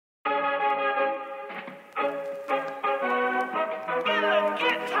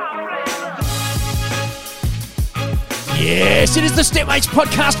Yes, it is the Stepmates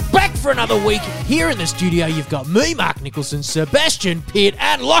podcast back for another week. Here in the studio, you've got me, Mark Nicholson, Sebastian Pitt,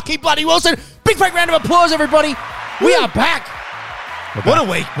 and Lockie Bloody Wilson. Big fake round of applause, everybody. We are back. What a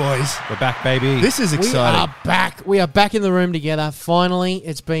week, boys. We're back, baby. This is exciting. We are back. We are back in the room together. Finally,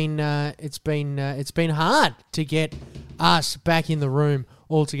 it's been hard to get us back in the room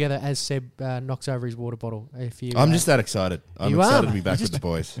all together as Seb knocks over his water bottle. I'm just that excited. I'm excited to be back with the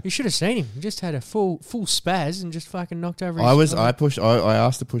boys. You should have seen him. He just had a full spaz and just fucking knocked over. I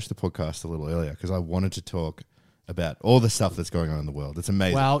asked to push the podcast a little earlier because I wanted to talk about all the stuff that's going on in the world. It's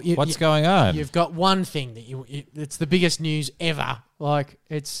amazing. Well, what's going on? You've got one thing that it's the biggest news ever. Like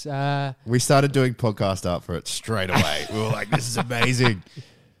it's. We started doing podcast art for it straight away. We were like, "This is amazing."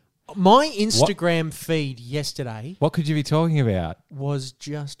 My Instagram feed yesterday. What could you be talking about? Was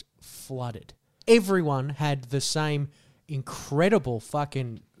just flooded. Everyone had the same incredible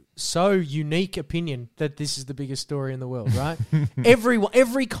fucking so unique opinion that this is the biggest story in the world, right?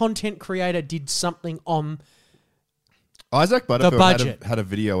 Every content creator did something on Isaac Butterfield had a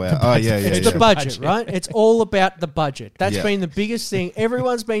video out. Oh, yeah. It's the budget, right? It's all about the budget. That's been the biggest thing.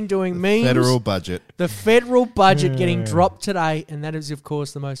 Everyone's been doing memes. Federal budget. The federal budget getting dropped today, and that is, of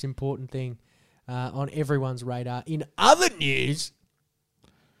course, the most important thing on everyone's radar. In other news,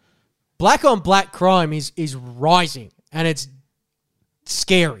 black on black crime is rising, and it's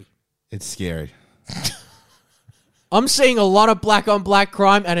scary. It's scary. I'm seeing a lot of black on black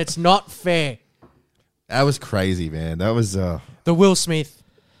crime, and it's not fair. That was crazy, man. That was the Will Smith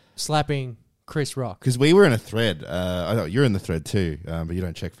slapping Chris Rock. Because we were in a thread. I know you're in the thread too, but you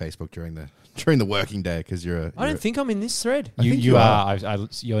don't check Facebook during the working day because I don't think I'm in this thread. You are.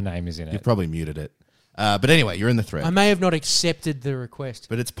 Your name is in it. You probably muted it. But anyway, you're in the thread. I may have not accepted the request.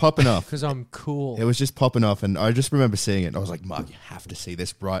 But it's popping off. Because I'm cool. It was just popping off, and I just remember seeing it, and I was like, Mark, you have to see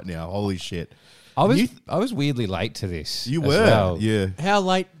this right now. Holy shit. I was weirdly late to this. You as were, well. yeah. How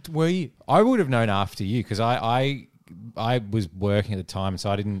late were you? I would have known after you because I was working at the time,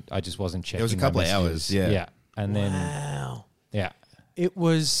 so I just wasn't checking. It was a couple of hours, yeah. And then, wow. Yeah. It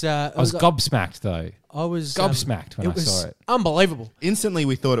was... I was gobsmacked, though. I was... gobsmacked when I saw it. Unbelievable. Instantly,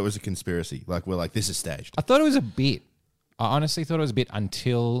 we thought it was a conspiracy. Like, we're like, this is staged. I thought it was a bit. I honestly thought it was a bit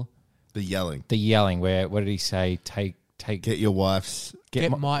until... The yelling. Where, what did he say? Get your wife's... Get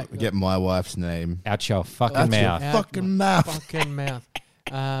my wife's name. Out your fucking mouth. Fucking mouth. Fucking mouth.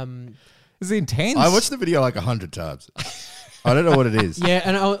 It's intense. I watched the video like 100 times. I don't know what it is. Yeah,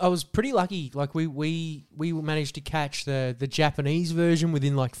 and I was pretty lucky. Like we managed to catch the Japanese version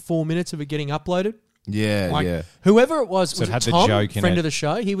within like 4 minutes of it getting uploaded. Yeah, like, yeah. Whoever it was it had Tom, the joke in friend it. of the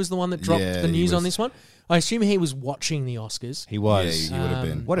show? He was the one that dropped the news on this one. I assume he was watching the Oscars. He was. Yeah, he would have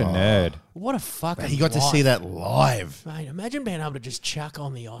been. What a nerd. What a fucking He got to see that live. Mate, imagine being able to just chuck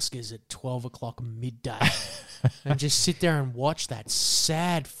on the Oscars at 12 o'clock midday and just sit there and watch that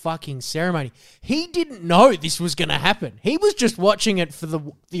sad fucking ceremony. He didn't know this was going to happen. He was just watching it for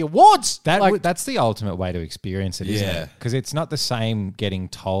the awards. That's the ultimate way to experience it, isn't Yeah. it? Because it's not the same getting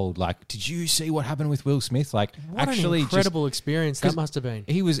told, like, did you see what happened with Will Smith? Like, What actually, an incredible experience that must have been.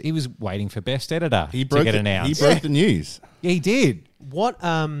 He was waiting for Best Editor He to get announced. He broke the news. He did. What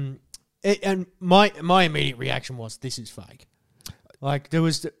and my immediate reaction was, this is fake. Like there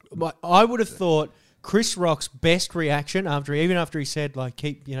was, I would have thought Chris Rock's best reaction after he said like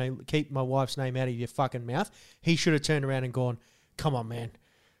keep my wife's name out of your fucking mouth, he should have turned around and gone, come on man,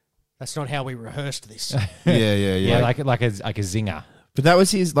 that's not how we rehearsed this. Yeah. Yeah, like a zinger. But that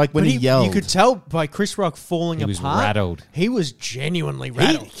was his, like when he yelled. You could tell by Chris Rock falling apart. He was rattled. He was genuinely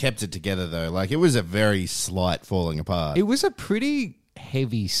rattled. He kept it together though. Like it was a very slight falling apart. It was a pretty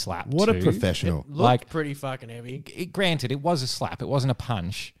heavy slap. What a professional. Looked pretty fucking heavy. Granted, it was a slap. It wasn't a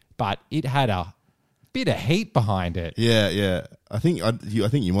punch, but it had a bit of heat behind it. Yeah. I think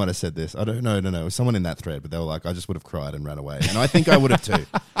you might have said this. I don't know. It was someone in that thread, but they were like, I just would have cried and ran away. And I think I would have too.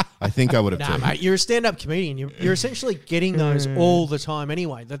 Nah, mate, you're a stand-up comedian. You're essentially getting those all the time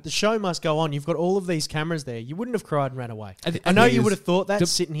anyway. That the show must go on. You've got all of these cameras there. You wouldn't have cried and ran away. I know you would have thought that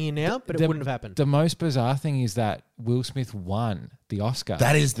sitting here now, but it wouldn't have happened. The most bizarre thing is that Will Smith won the Oscar.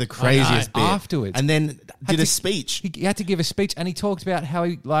 That is the craziest bit. Afterwards. And then did a speech. He had to give a speech, and he talked about how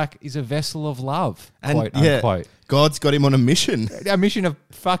he is a vessel of love, And quote unquote. God's got him on a mission. A mission of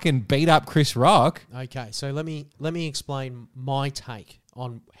fucking beat up Chris Rock. Okay, so let me explain my take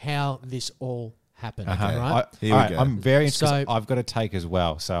on how this all happened. Okay. Right? Here we go. I'm very interested. So- I've got a take as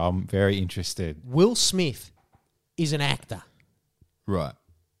well, so I'm very interested. Will Smith is an actor, Right.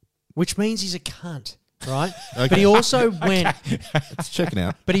 which means he's a cunt. right? Okay. But he also went. It's checking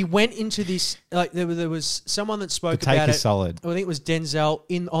out. But he went into this like there was someone that spoke The take about is it. solid. I think it was Denzel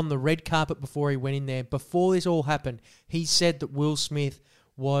on the red carpet before he went in there. Before this all happened, he said that Will Smith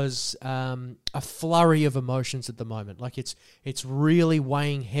was a flurry of emotions at the moment. Like it's really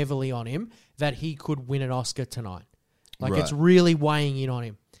weighing heavily on him that he could win an Oscar tonight. Like Right. it's really weighing in on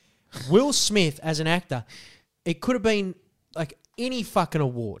him. Will Smith as an actor, it could have been like any fucking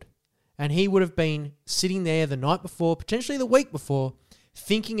award. And he would have been sitting there the night before, potentially the week before,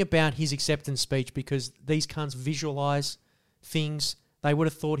 thinking about his acceptance speech because these cunts visualize things. They would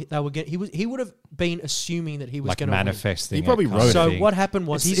have thought they were getting. He would have been assuming that he was Like going to win. manifesting. He probably it kind wrote of it. So thing. what happened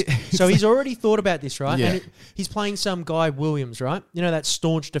was he's already thought about this, right? Yeah. And he's playing some guy Williams, right? You know, that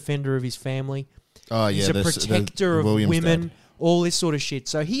staunch defender of his family. Oh yeah, He's a protector of Williams women, dad. all this sort of shit.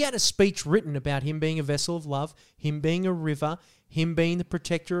 So he had a speech written about him being a vessel of love, him being a river, him being the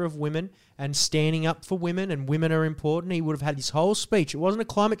protector of women and standing up for women, and women are important. He would have had this whole speech. It wasn't a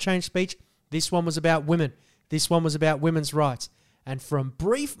climate change speech. This one was about women. This one was about women's rights. And for a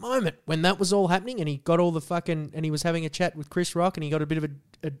brief moment when that was all happening and he got all the fucking... And he was having a chat with Chris Rock and he got a bit of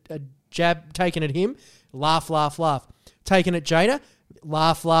a jab taken at him. Laugh, laugh, laugh. Taken at Jada.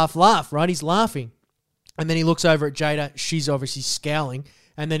 Laugh, laugh, laugh, right? He's laughing. And then he looks over at Jada. She's obviously scowling.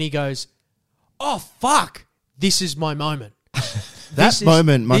 And then he goes, oh, fuck. This is my moment. That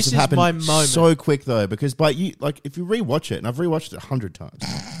moment must this have is my happened moment. so quick though, because if you rewatch it, and I've rewatched it 100 times,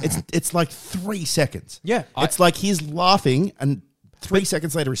 it's like 3 seconds. Yeah. It's like he's laughing, and 3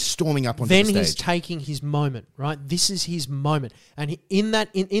 seconds later he's storming up onto Then the stage. he's taking his moment, right? This is his moment. And in that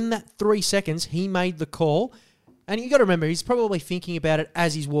 3 seconds, he made the call. And you got to remember, he's probably thinking about it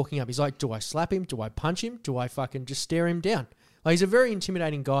as he's walking up. He's like, do I slap him? Do I punch him? Do I fucking just stare him down? Like, he's a very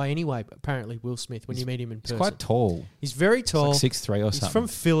intimidating guy anyway, apparently, Will Smith, when you meet him in person. He's quite tall. He's very tall. He's like 6'3" or He's something. from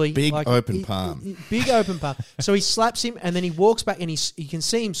Philly. Big open palm. Big open palm. So he slaps him and then he walks back and you can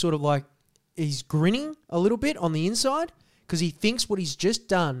see him sort of like he's grinning a little bit on the inside because he thinks what he's just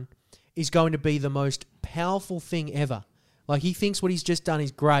done is going to be the most powerful thing ever. Like he thinks what he's just done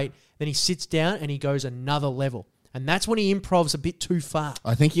is great. Then he sits down and he goes another level. And that's when he improvs a bit too far.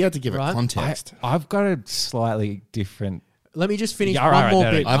 I think you had to give Right. it context. I've got a slightly different... Let me just finish Yeah, one alright, more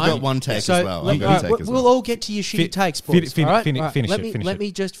no, no, bit. I've right? got one take as well. let- I've got a alright, take as we'll well. all get to your shitty takes, fin- boys. fin- all right? fin- All right, finish let it, me finish let it.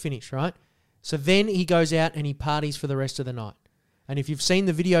 me just finish, right? So then he goes out and he parties for the rest of the night. And if you've seen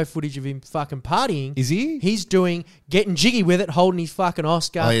the video footage of him fucking partying, Is he? He's getting jiggy with it, holding his fucking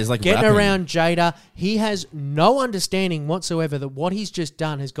Oscar, Oh, he's like getting rapping. around Jada. He has no understanding whatsoever that what he's just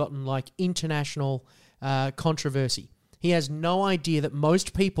done has gotten like international controversy. He has no idea that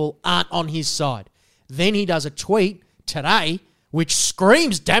most people aren't on his side. Then he does a tweet today which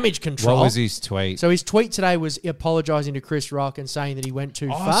screams damage control. What was his tweet? So his tweet today was apologising to Chris Rock and saying that he went too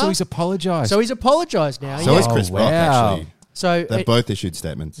far. so he's apologised. So he's apologised now. So yeah. is Chris Oh, Rock, wow. actually. So They've both issued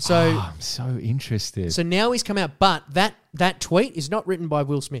statements. so I'm so interested. so now he's come out, but that tweet is not written by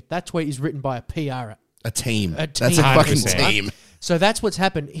Will Smith. That tweet is written by a PR. A team. A That's team. a fucking 100%. team. So that's what's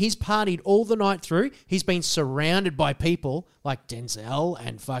happened. He's partied all the night through. He's been surrounded by people like Denzel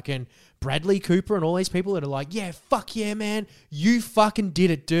and fucking Bradley Cooper and all these people that are like, yeah, fuck yeah, man. You fucking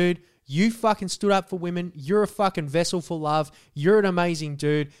did it, dude. You fucking stood up for women. You're a fucking vessel for love. You're an amazing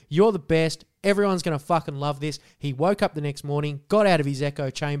dude. You're the best. Everyone's going to fucking love this. He woke up the next morning, got out of his echo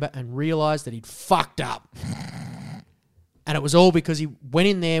chamber and realized that he'd fucked up. And it was all because he went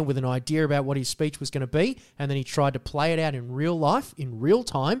in there with an idea about what his speech was going to be, and then he tried to play it out in real life, in real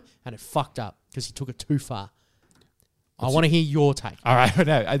time, and it fucked up because he took it too far. I want to hear your take. All right,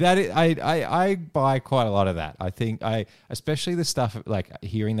 no, I buy quite a lot of that. I think especially the stuff like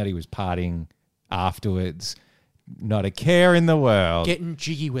hearing that he was partying afterwards, not a care in the world. Getting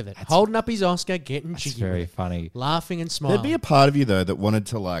jiggy with it. Holding up his Oscar, getting That's jiggy very with it. funny. Laughing and smiling. There'd be a part of you, though, that wanted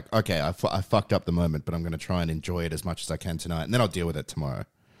to like, okay, I fucked up the moment, but I'm going to try and enjoy it as much as I can tonight, and then I'll deal with it tomorrow.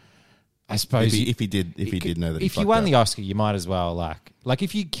 I suppose If he did know that he if you fucked won up. the Oscar, you might as well like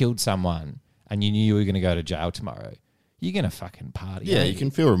if you killed someone and you knew you were going to go to jail tomorrow, you're going to fucking party. Yeah, aren't you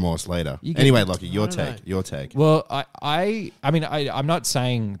can feel remorse later. You can- Anyway, Lockie, your I don't take. Your take. Well, I'm not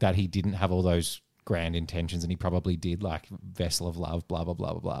saying that he didn't have all those grand intentions, and he probably did, like vessel of love, blah blah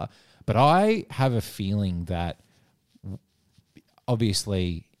blah blah blah. But I have a feeling that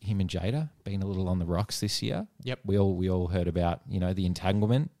obviously him and Jada been a little on the rocks this year. Yep. We all heard about the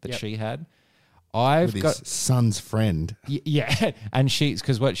entanglement that Yep. she had. I've With got his son's friend. yeah, and she's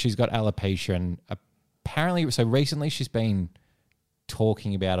she's got alopecia, and apparently, so recently she's been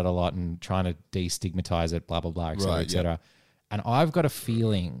talking about it a lot and trying to destigmatize it, blah blah blah, etc. Right, etc. And I've got a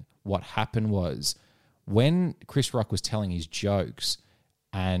feeling what happened was when Chris Rock was telling his jokes,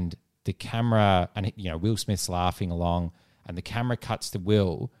 and the camera, and Will Smith's laughing along, and the camera cuts to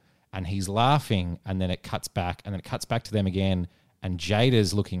Will, and he's laughing, and then it cuts back, and then it cuts back to them again, and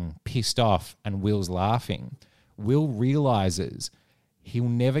Jada's looking pissed off, and Will's laughing. Will realizes he'll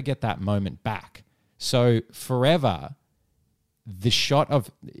never get that moment back. So forever, the shot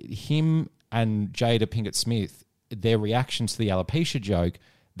of him and Jada Pinkett Smith, their reactions to the alopecia joke,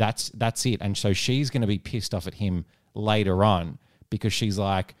 that's it. And so she's going to be pissed off at him later on because she's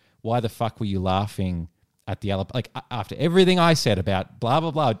like, why the fuck were you laughing at the alopecia? Like, after everything I said about blah,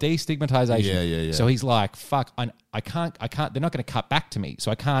 blah, blah, destigmatization. Yeah. So he's like, fuck, I can't, they're not going to cut back to me.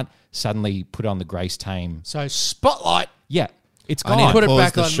 So I can't suddenly put on the Grace Tame. So spotlight. Yeah, it's I gone. need to Put it pause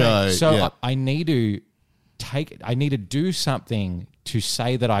back the on me. show. So yeah. I need to do something to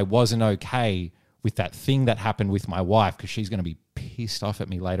say that I wasn't okay with that thing that happened with my wife, because she's going to be pissed off at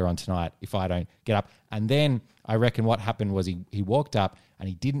me later on tonight if I don't get up. And then I reckon what happened was he walked up and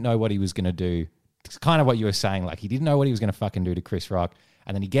he didn't know what he was going to do. It's kind of what you were saying. Like, he didn't know what he was going to fucking do to Chris Rock.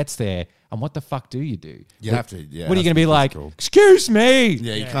 And then he gets there, and what the fuck do you do? You have to. Yeah, What are you that's going to be like? physical. Excuse me.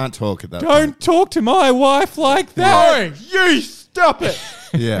 Yeah, you can't talk at that. Don't talk to my wife like that. You stop it.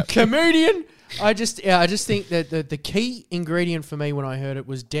 Point. Yeah. Comedian. I just think that the key ingredient for me when I heard it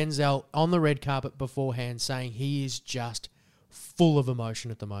was Denzel on the red carpet beforehand saying he is just full of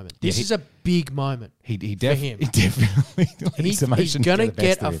emotion at the moment. This is a big moment. He him. definitely let his He's emotions going to the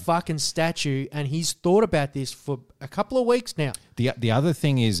best get a of him. fucking statue, and he's thought about this for a couple of weeks now. The other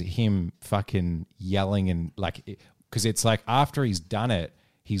thing is him fucking yelling and like, because it's like after he's done it,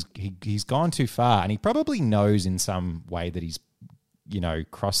 he's gone too far, and he probably knows in some way that he's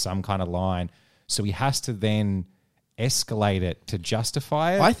crossed some kind of line, so he has to then escalate it to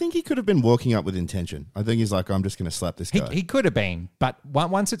justify it. I think he could have been walking up with intention. I think he's like, I'm just going to slap this guy. He could have been, but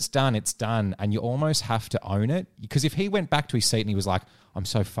once it's done, and you almost have to own it. Because if he went back to his seat and he was like, I'm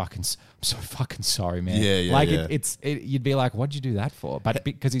so fucking sorry, man. Yeah, like yeah. you'd be like, what'd you do that for? But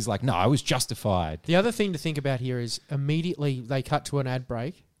because he's like, no, I was justified. The other thing to think about here is immediately they cut to an ad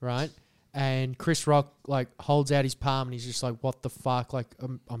break, right? And Chris Rock like holds out his palm and he's just like, what the fuck? Like,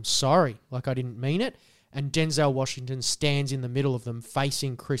 I'm sorry. Like, I didn't mean it. And Denzel Washington stands in the middle of them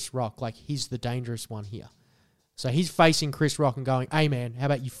facing Chris Rock like he's the dangerous one here. So he's facing Chris Rock and going, hey, man, how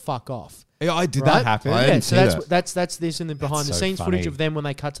about you fuck off? Yeah, did Right? that happen? I didn't see that. That's this in the behind the so scenes funny. footage of them when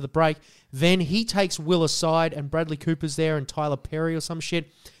they cut to the break. Then he takes Will aside and Bradley Cooper's there and Tyler Perry or some shit.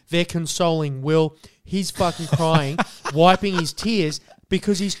 They're consoling Will. He's fucking crying, wiping his tears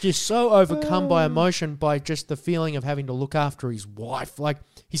because he's just so overcome by emotion, by just the feeling of having to look after his wife. Like,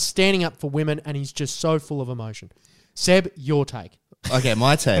 he's standing up for women and he's just so full of emotion. Seb, your take. Okay,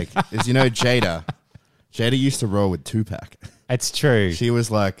 my take is, Jada. Jada used to roll with Tupac. It's true. She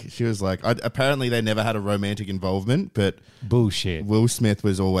was like, apparently they never had a romantic involvement, but Bullshit. Will Smith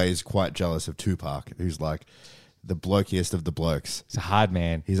was always quite jealous of Tupac, who's like the blokiest of the blokes. He's a hard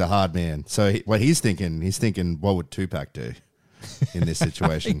man. He's a hard man. So what he's thinking, what would Tupac do in this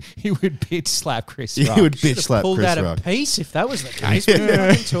situation? He would bitch slap Chris Rock. He would bitch slap Pulled Chris out Rock. a piece if that was the case. What are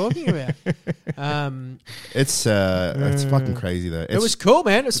you fucking talking about? It's fucking crazy though. It was cool,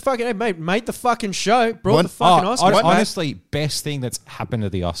 man. It's fucking it made the fucking show. Brought One- the fucking Oscars. back. Honestly, best thing that's happened to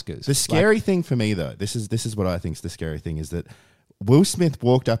the Oscars. The scary thing for me, though, this is what I think is the scary thing, is that Will Smith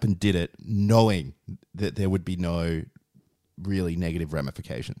walked up and did it knowing that there would be no really negative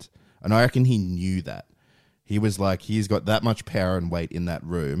ramifications. And I reckon he knew that. He was like, he's got that much power and weight in that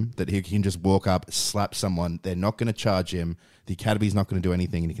room that he can just walk up, slap someone. They're not going to charge him. The Academy's not going to do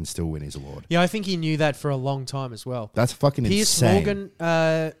anything, and he can still win his award. Yeah, I think he knew that for a long time as well. That's fucking Piers insane.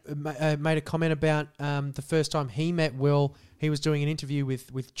 Morgan made a comment about the first time he met Will. He was doing an interview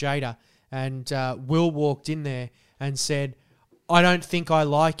with Jada, and Will walked in there and said, I didn't think I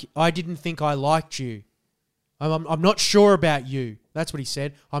liked you. I'm not sure about you. That's what he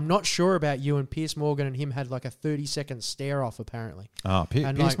said. I'm not sure about you. And Piers Morgan and him had like a 30-second stare off, apparently. Oh, And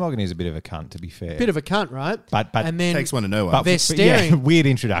Piers like- Morgan is a bit of a cunt, to be fair. Bit of a cunt, right? But and then Takes one to know But- one. they're but yeah, staring. weird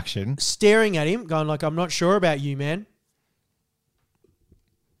introduction. staring at him, going like, I'm not sure about you, man.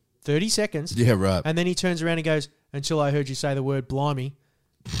 30 seconds. Yeah, right. And then he turns around and goes, until I heard you say the word blimey.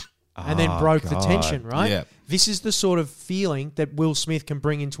 And then Oh, broke the God. tension, right? Yeah. This is the sort of feeling that Will Smith can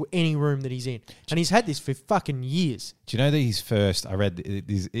bring into any room that he's in. And he's had this for fucking years. Do you know that his first? I read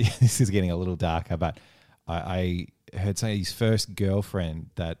this is getting a little darker, but I heard say his first girlfriend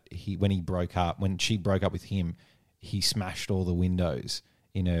that when she broke up with him, he smashed all the windows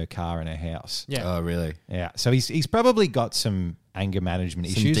in her car and her house. Yeah. Oh, really? Yeah, so he's probably got some anger management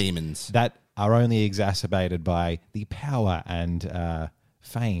Some issues demons. that are only exacerbated by the power and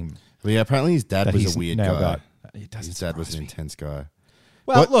fame. Well, yeah, apparently his dad that was he's a weird now guy. got. It doesn't His dad was surprise an me. intense guy.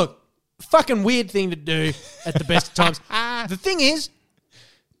 Well, What- look, fucking weird thing to do at the best of times. The thing is,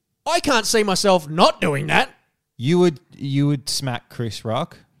 I can't see myself not doing that. You would smack Chris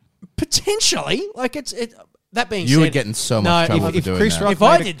Rock? Potentially. Like, that being You said, would get in so much trouble if for doing Chris that. Rock- if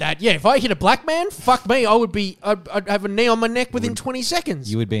I made a- did that, if I hit a black man, fuck me, I'd have a knee on my neck within 20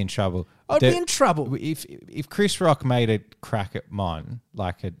 seconds. You would be in trouble. I'd be in trouble. If Chris Rock made a crack at mine,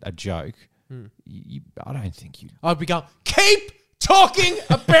 like a joke, I don't think you. I'd be going, keep talking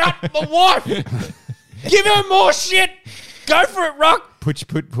about my wife. Give her more shit. Go for it, Rock.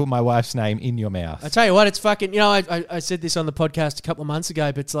 Put my wife's name in your mouth. I tell you what, it's fucking, I said this on the podcast a couple of months ago,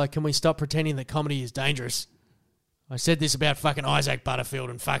 but it's like, can we stop pretending that comedy is dangerous? I said this about fucking Isaac Butterfield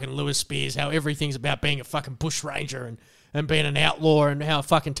and fucking Lewis Spears, how everything's about being a fucking bushranger and being an outlaw and how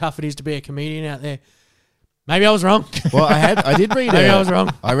fucking tough it is to be a comedian out there. Maybe I was wrong. Well, I did read. Maybe I was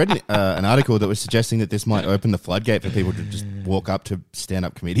wrong. I read an article that was suggesting that this might open the floodgate for people to just walk up to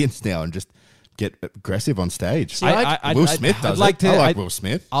stand-up comedians now and just get aggressive on stage. See, Will Smith does like it. to- I like I'd- Will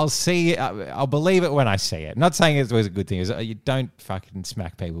Smith. I'll see. I'll believe it when I see it. Not saying it was a good thing. You don't fucking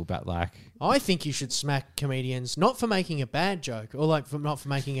smack people, but like, I think you should smack comedians, not for making a bad joke or not for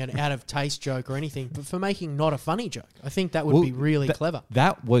making an out of taste joke or anything, but for making not a funny joke. I think that would well, be really clever.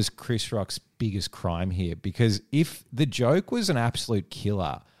 That was Chris Rock's biggest crime here, because if the joke was an absolute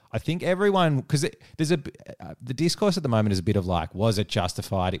killer, I think everyone, because there's the discourse at the moment is a bit of like, was it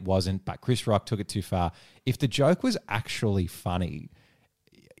justified? It wasn't, but Chris Rock took it too far. If the joke was actually funny,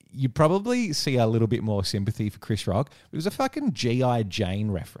 you'd probably see a little bit more sympathy for Chris Rock. It was a fucking G.I. Jane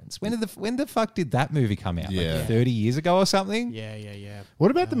reference. When the fuck did that movie come out? Yeah. Like 30 years ago or something? Yeah.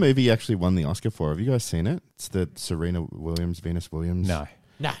 What about the movie he actually won the Oscar for? Have you guys seen it? It's the Serena Williams, Venus Williams. No.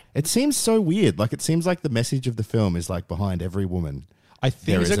 No. It seems so weird. Like, it seems like the message of the film is like behind every woman. I think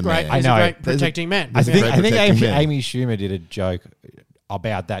There is a man. I He's know. a great There's a- protecting man. I There's a think, great I think protecting man. Amy Schumer did a joke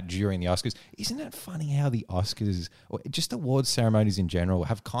about that during the Oscars. Isn't it funny how the Oscars, or just awards ceremonies in general,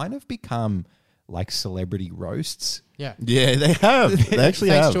 have kind of become like celebrity roasts? Yeah. Yeah, they have. They actually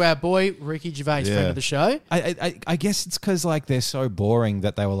Thanks have. to our boy Ricky Gervais, Yeah. friend of the show. I guess it's because like they're so boring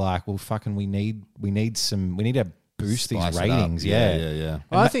that they were like, well, fucking, we need to boost Spice these it up. ratings. Yeah.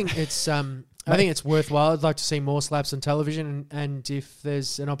 I think it's worthwhile. I'd like to see more slaps on television, and if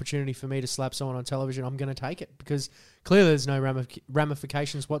there's an opportunity for me to slap someone on television, I'm going to take it, because clearly there's no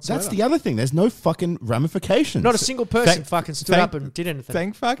ramifications whatsoever. That's the other thing. There's no fucking ramifications. Not a single person Thank- fucking stood thank- up and did anything.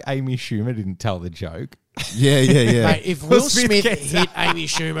 Thank fuck Amy Schumer didn't tell the joke. Yeah. Mate, if Will Will Smith Smith gets hit Amy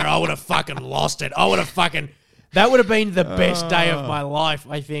Schumer, I would have fucking lost it. That would have been the best day of my life,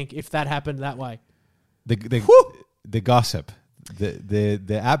 I think, if that happened that way. The gossip,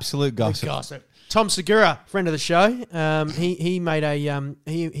 the absolute gossip. Gossip. Tom Segura, friend of the show, he made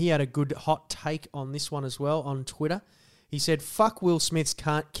he had a good hot take on this one as well on Twitter. He said, "Fuck Will Smith's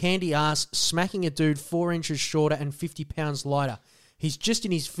candy ass smacking a dude 4 inches shorter and 50 pounds lighter. He's just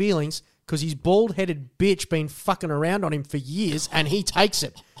in his feelings because his bald-headed bitch been fucking around on him for years and he takes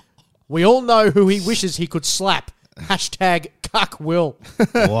it. We all know who he wishes he could slap. Hashtag cuck Will."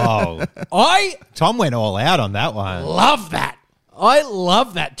 Whoa. I Tom went all out on that one. love that. I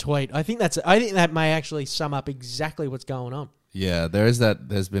love that tweet. I think that may actually sum up exactly what's going on. Yeah, there is that.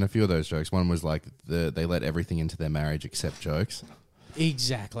 There's been a few of those jokes. One was like they let everything into their marriage except jokes.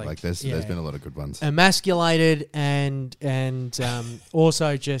 Exactly. Like there's been a lot of good ones. Emasculated and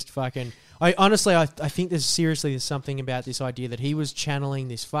also just fucking. I honestly think there's something about this idea that he was channeling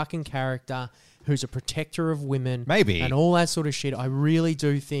this fucking character who's a protector of women, Maybe. and all that sort of shit. I really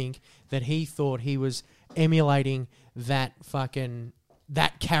do think that he thought he was emulating that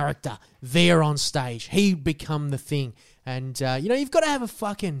character there on stage. He'd become the thing, and you've got to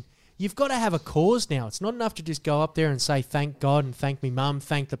have a cause now. It's not enough to just go up there and say thank God and thank me mum,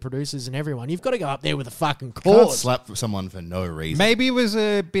 thank the producers and everyone. You've got to go up there with a fucking Can't cause. slap someone for no reason. Maybe it was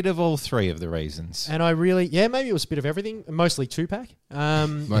a bit of all three of the reasons. And I really, maybe it was a bit of everything, mostly Tupac.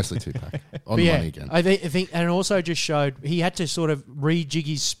 Mostly Tupac. On But the yeah, money again. I think, and it also just showed he had to sort of rejig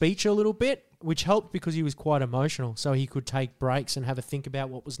his speech a little bit, which helped because he was quite emotional, so he could take breaks and have a think about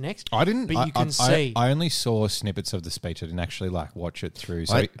what was next. I didn't. But you can see. I only saw snippets of the speech. I didn't actually watch it through.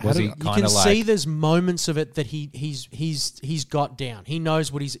 So I- was he you You kind can of like? see there's moments of it that he's got down. He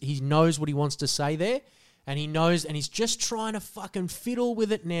knows what he knows what he wants to say there, and he's just trying to fucking fiddle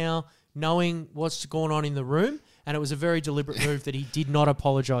with it now, knowing what's going on in the room. And it was a very deliberate move that he did not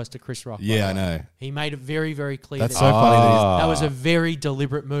apologise to Chris Rock. by Yeah, the I way. know. He made it very, very clear That's that so funny that that was a very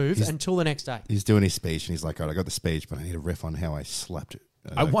deliberate move until the next day. he's doing his speech and he's like, "Oh, I got the speech, but I need a riff on how I slapped it."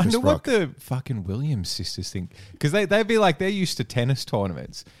 I Chris wonder what Rock. the fucking Williams sisters think, because they'd be like, they're used to tennis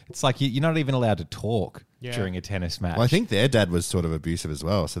tournaments. It's like you're not even allowed to talk. Yeah. during a tennis match. Well, I think their dad was sort of abusive as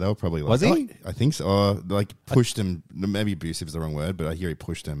well, so they were probably like, Was he? I think so. Or like pushed him. Maybe abusive is the wrong word, but I hear he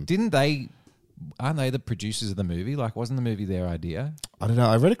pushed him. Didn't they? Aren't they the producers of the movie? Like, wasn't the movie their idea? I don't know.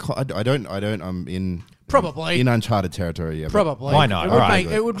 I read a. I don't. I'm in Probably. in uncharted territory. Yeah, but- Probably. Why not? It would, Alright.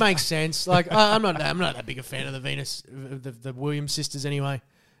 make, it would make sense. Like I'm not that big a fan of the Venus, the Williams sisters anyway.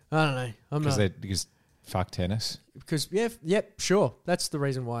 I don't know. I'm not Because fuck tennis. because sure. That's the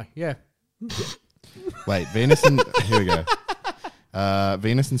reason why. Yeah. Wait, Venus and here we go.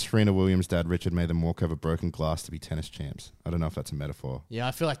 Venus and Serena Williams' dad Richard made them walk over broken glass to be tennis champs. I don't know if that's a metaphor. Yeah,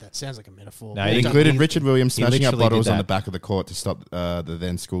 I feel like that sounds like a metaphor. No, It he- included he- Richard Williams he smashing up literally did bottles on the that. back of the court to stop the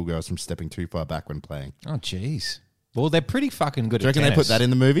then schoolgirls from stepping too far back when playing. Oh, jeez. Well, they're pretty fucking good Do you at reckon tennis. they put that in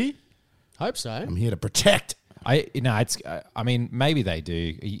the movie? Hope so. I'm here to protect. I mean, maybe they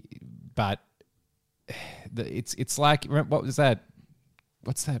do, but it's like, what was that?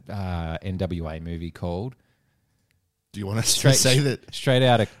 What's that NWA movie called? Do you want us to say that? Straight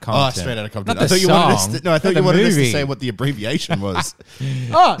out of Oh, Compton. straight out of Compton. Not I the thought you wanted us song, to, no, I thought not you the wanted us to movie. say what the abbreviation was.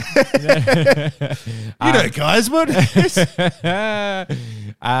 Oh, You know, guys, what?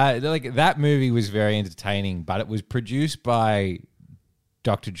 Like that movie was very entertaining, but it was produced by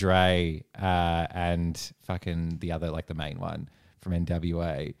Dr. Dre and fucking the other, like the main one from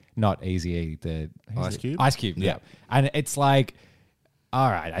NWA, not Eazy-E, the Ice Cube? Ice Cube, yeah. Yeah. And it's like, all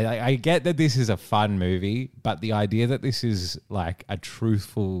right, I get that this is a fun movie, but the idea that this is like a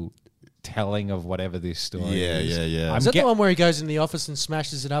truthful telling of whatever this story Yeah, is. yeah, yeah. I'm is that get- the one where he goes in the office and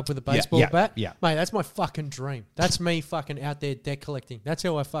smashes it up with a baseball yeah, bat? yeah. Mate, that's my fucking dream. That's me fucking out there debt collecting. That's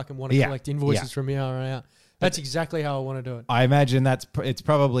how I fucking want to Yeah, collect invoices yeah. from here on out. That's exactly how I want to do it. I imagine it's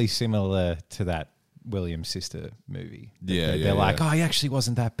probably similar to that Williams sister movie. Yeah, They're yeah, like, yeah. oh, he actually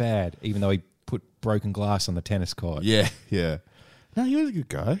wasn't that bad, even though he put broken glass on the tennis court. Yeah, yeah. No, he was a good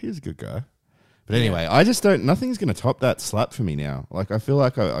guy. He was a good guy. But anyway, I just don't. Nothing's going to top that slap for me now. Like I feel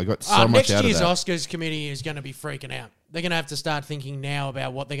like I got so much next out of year's that. Oscars committee is going to be freaking out. They're going to have to start thinking now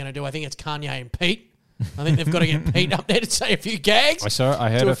about what they're going to do. I think it's Kanye and Pete. I think they've got to get Pete up there to say a few gags. I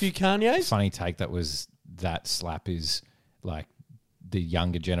heard Do a a few Kanyes. funny take that was that slap is like the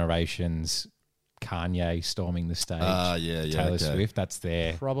younger generation's Kanye storming the stage. Yeah, Taylor okay. Swift, that's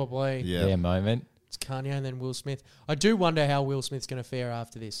Probably. Yeah. their moment. It's Kanye and then Will Smith. I do wonder how Will Smith's going to fare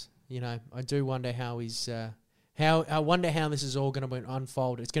after this. You know, I do wonder how he's. I wonder how this is all going to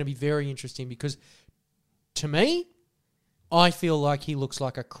unfold. It's going to be very interesting because, to me, I feel like he looks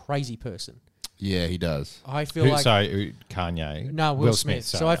like a crazy person. Yeah, he does. I feel like Kanye. no Will Smith.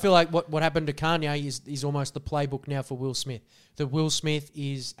 sorry. So I feel like what happened to Kanye is almost the playbook now for Will Smith. That Will Smith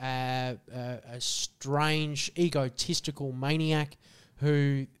is a strange, egotistical maniac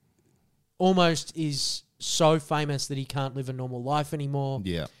who almost is so famous that he can't live a normal life anymore.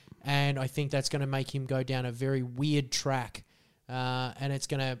 Yeah. And I think that's going to make him go down a very weird track. And it's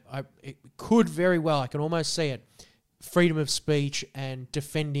going to, it could very well, I can almost see it, freedom of speech and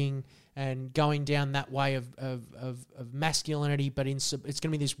defending and going down that way of masculinity, but it's going to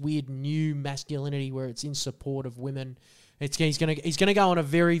be this weird new masculinity where it's in support of women. He's going to go on a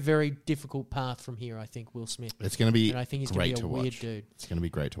very, very difficult path from here, I think, Will Smith. It's going to be And I think he's great going to to be a weird watch. dude. It's going to be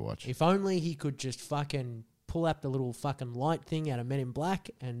great to watch. If only he could just fucking pull up the little fucking light thing out of Men in Black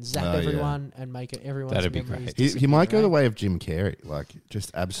and zap Oh, yeah. everyone and make it everyone's That'd be memories great. He might go disappear, the right? way of Jim Carrey, like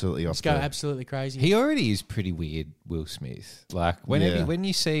just absolutely off. Just go absolutely crazy. He already is pretty weird, Will Smith. Like when Yeah.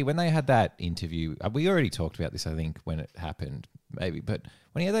 when they had that interview, we already talked about this, I think, when it happened, maybe. But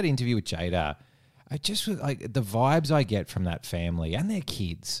when he had that interview with Jada, I just was like the vibes I get from that family and their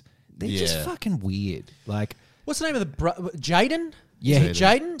kids. They're just Yeah. fucking weird. Like What's the name of the Jaden? Yeah. Is it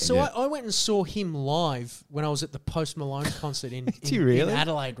Jaden. So Yeah. I went and saw him live when I was at the Post Malone concert in you really? in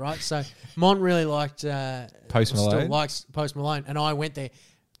Adelaide, right? So Mon really liked Post still Malone? likes Post Malone, and I went there.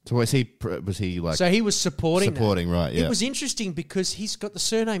 So was he like So he was supporting that. right? Yeah. It was interesting because he's got the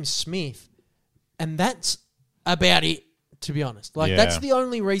surname Smith, and that's about it, to be honest. Like, Yeah. that's the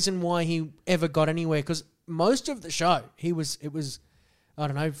only reason why he ever got anywhere, because most of the show, it was, I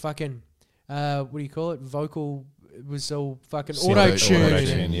don't know, fucking, what do you call it? Vocal, it was all fucking auto-tune.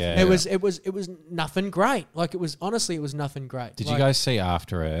 Auto-tune, yeah. It was nothing great. Like, honestly, it was nothing great. Did Like, you guys see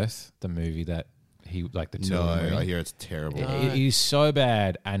After Earth, the movie that he like the two no, of them were I in? hear it's terrible. It is so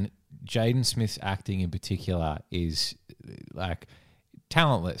bad, and Jaden Smith's acting in particular is like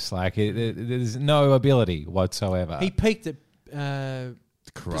talentless. Like there's no ability whatsoever. He peaked at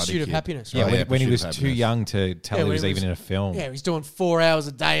Karate Pursuit of Kid. Happiness. Yeah, Right? when he Pursuit was of too Happiness. young to tell Yeah, he when was he even was- in a film. Yeah, he's doing 4 hours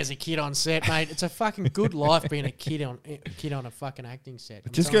a day as a kid on set, mate. It's a fucking good life being a kid on a fucking acting set.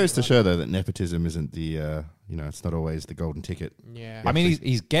 It just goes to show, though, that nepotism isn't the, it's not always the golden ticket. Yeah. I mean,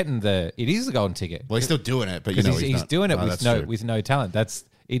 he's getting it is the golden ticket. Well, he's still doing it, but Because he's not. doing it Oh, that's true. with no talent. That's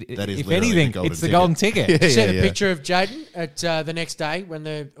it. That is if literally anything, the golden it's the ticket. golden ticket. Yeah, Sent a yeah. picture of Jaden at the next day when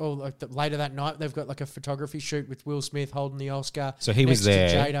later that night they've got like a photography shoot with Will Smith holding the Oscar. So he was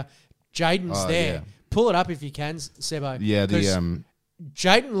next to there. Jada. Jaden's Oh, there. yeah. Pull it up if you can, Sebo. Yeah, 'Cause the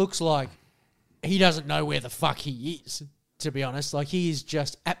Jaden looks like he doesn't know where the fuck he is. To be honest, like he is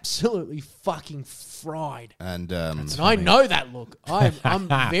just absolutely fucking fried. and And I know that look. I'm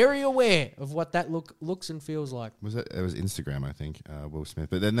very aware of what that looks and feels like. it was Instagram, I think, Will Smith.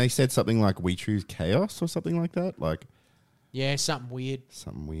 But then they said something like "We choose chaos" or something like that, like Yeah, something weird.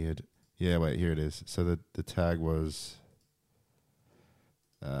 something weird. Yeah, wait, here it is. So the tag was,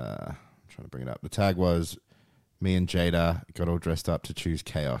 I'm trying to bring it up. The tag was, me and Jada got all dressed up to choose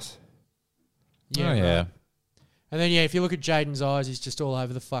chaos. Oh, yeah. right. And then if you look at Jaden's eyes, he's just all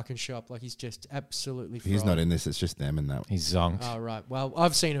over the fucking shop. Like he's just absolutely fried. He's not in this; it's just them in that. He's zonked. Oh right. Well,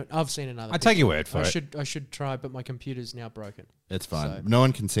 I've seen it. I've seen another. I take your word for picture. it. I should try, but my computer's now broken. It's fine. So- No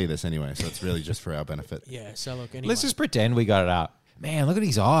one can see this anyway, so it's really just for our benefit. Yeah. So look. Anyway. Let's just pretend we got it up. Man, look at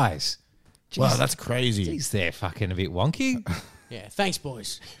his eyes. Wow, that's crazy. Jeez, they're fucking a bit wonky. Yeah. Thanks,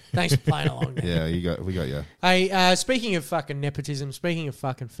 boys. Thanks for playing along. There. Yeah, we got you. Hey, speaking of fucking nepotism, speaking of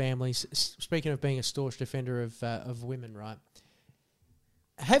fucking families, speaking of being a staunch defender of women, right?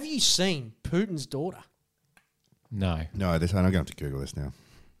 Have you seen Putin's daughter? No. No, this I'm going to have to Google this now.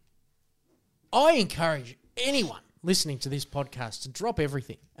 I encourage anyone listening to this podcast to drop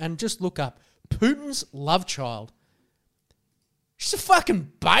everything and just look up Putin's love child. She's a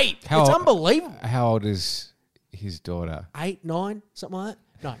fucking babe. How- It's unbelievable. How old is his daughter? 8, 9, something like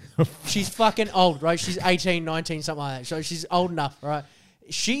that. No. She's fucking old, right? She's 18, 19, something like that. So she's old enough, right?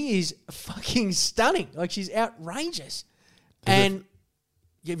 She is fucking stunning. Like, she's outrageous. And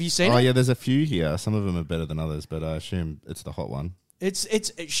have you seen Oh it? yeah, there's a few here. Some of them are better than others, but I assume it's the hot one. She's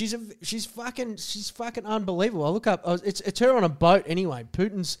fucking unbelievable. I look up. It's her on a boat anyway.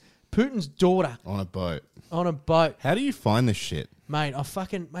 Putin's daughter On a boat. on a boat. How do you find this shit? Mate,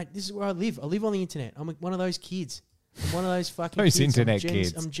 this is where I live. I live on the internet. I'm one of those kids. I'm one of those fucking Those kids. internet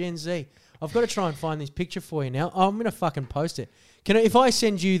kids. I'm Gen Z. I've got to try and find this picture for you now. I'm going to fucking post it. If I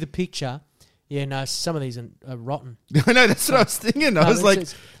send you the picture? Yeah, no, some of these are rotten. I know, that's what I was thinking. I No, was like,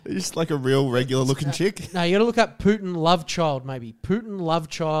 it's- just like a real regular looking chick. No, you got to look up Putin love child, maybe Putin love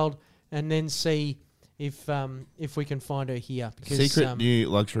child, and then see if we can find her here. Because, Secret new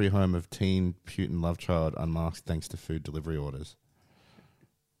luxury home of teen Putin love child unmasked thanks to food delivery orders.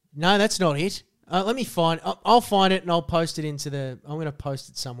 No, that's not it. Let me find. I'll find it and I'll post it into the. I'm going to post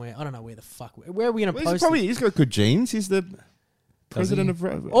it somewhere. I don't know where the fuck. Where are we going to Well, post it? he's got good genes. He's the president of.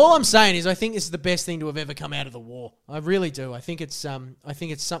 All I'm saying is, I think this is the best thing to have ever come out of the war. I really do. I think it's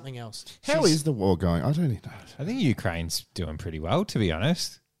something else. How is the war going? I don't even know. I think Ukraine's doing pretty well, to be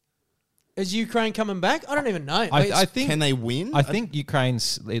honest. Is Ukraine coming back? I don't even know. I think Can they win? I think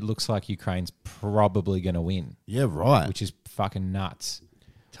it looks like Ukraine's probably going to win, Yeah, right. which is fucking nuts.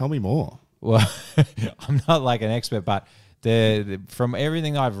 Tell me more. Well, I'm not like an expert, but from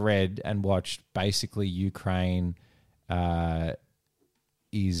everything I've read and watched, basically Ukraine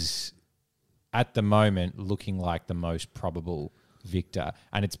is at the moment looking like the most probable victor,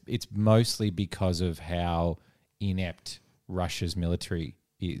 and it's mostly because of how inept Russia's military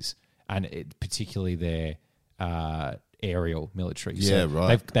is, and particularly their aerial military. Yeah,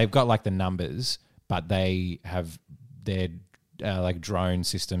 right. They've got like the numbers, but they have their like drone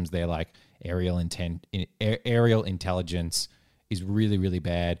systems. They're like aerial intelligence is really, really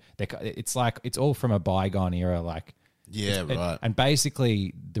bad. It's like it's all from a bygone era. Like Yeah, right. and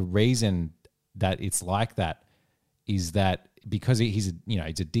basically the reason that it's like that is that because he's a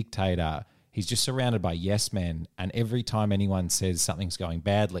dictator. He's just surrounded by yes men, and every time anyone says something's going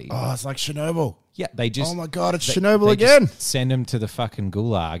badly, Oh, it's like Chernobyl. yeah, they just Oh my God, it's they- Chernobyl they again. just send him to the fucking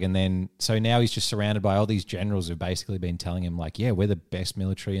gulag, and then so now he's just surrounded by all these generals who've basically been telling him like, yeah, we're the best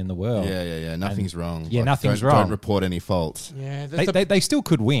military in the world. Yeah. Nothing's wrong. Yeah, nothing's don't wrong. Don't report any faults. yeah. They still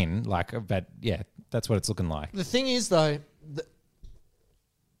could win, like, but yeah, that's what it's looking like. The thing is, though,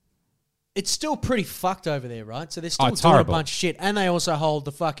 it's still pretty fucked over there, right? So they're still it's doing horrible. a bunch of shit, and they also hold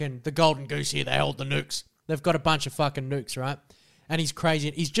the golden goose here. They hold the nukes. They've got a bunch of fucking nukes, right? And he's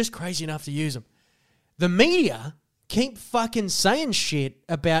crazy. He's just crazy enough to use them. The media keep fucking saying shit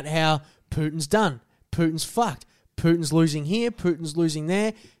about how Putin's done. Putin's fucked. Putin's losing here. Putin's losing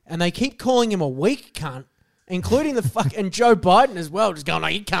there. And they keep calling him a weak cunt including and Joe Biden as well, just going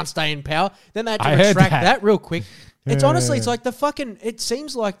like, he can't stay in power. Then they had I to heard retract that. that real quick. It's honestly, it's like it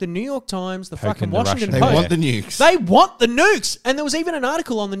seems like the New York Times, the Poking fucking the Washington Russians. They Post. want the nukes. They want the nukes. And there was even an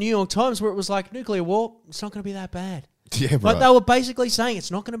article on the New York Times where it was like, nuclear war, it's not going to be that bad. Yeah, Like right. they were basically saying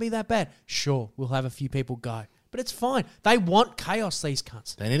it's not going to be that bad. Sure, we'll have a few people go. But it's fine. They want chaos, these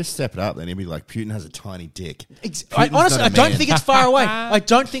cunts. They need to step it up. They need to be like, Putin has a tiny dick. Honestly, not a I don't man. think it's far away. I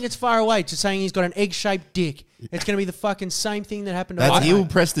don't think it's far away to saying he's got an egg-shaped dick. It's going to be the fucking same thing that happened to That's, he Obama. will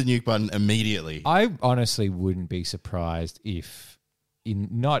press the nuke button immediately. I honestly wouldn't be surprised if,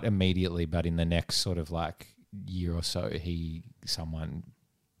 not immediately, but in the next sort of like year or so, he gets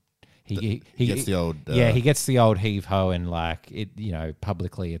the old... he gets the old heave ho, and like it,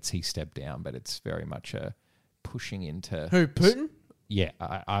 publicly he stepped down, but it's very much a pushing into Who, Putin? Yeah,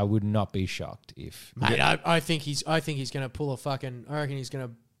 I would not be shocked if Mate, I think he's going to pull a fucking... I reckon he's going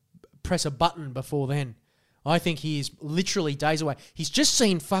to press a button before then. I think he is literally days away. He's just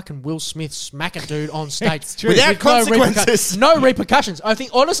seen fucking Will Smith smack a dude on stage. It's true. Without with consequences. No repercussions. I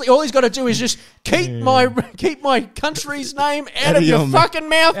think, honestly, all he's got to do is just keep my country's name out of your fucking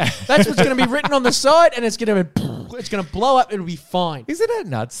mouth. That's what's going to be written on the side, and it's going to blow up. It'll be fine. Isn't it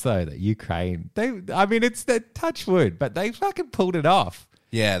nuts though that Ukraine? It's the touch wood, but they fucking pulled it off.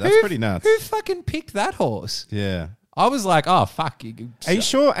 Yeah, that's pretty nuts. Who fucking picked that horse? Yeah. I was like, oh fuck. Are you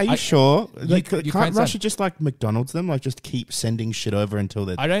sure? Are you sure? Like, Ukraine's can't Russia just like McDonald's them? Like, just keep sending shit over until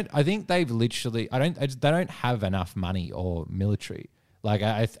they're... I think they've literally. They don't have enough money or military. Like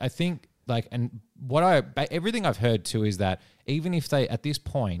I think like, and everything I've heard too is that even if they at this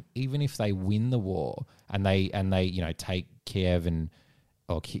point, even if they win the war and they take Kiev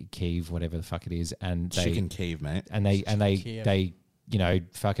or Kyiv, whatever the fuck it is, and they Chicken Kyiv, mate. and they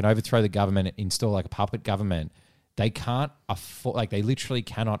fucking overthrow the government, install like a puppet government. They can't afford, like they literally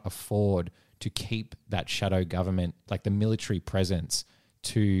cannot afford to keep that shadow government, like the military presence,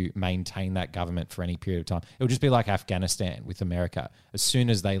 to maintain that government for any period of time. It would just be like Afghanistan with America. As soon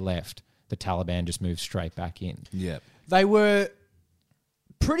as they left, the Taliban just moved straight back in. Yeah. They were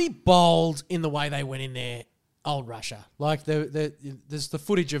pretty bold in the way they went in there, old Russia. Like there's the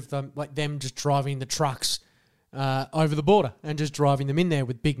footage of them just driving the trucks over the border and just driving them in there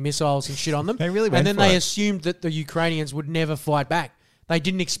with big missiles and shit on them. They really went and then for they it. assumed that the Ukrainians would never fight back. They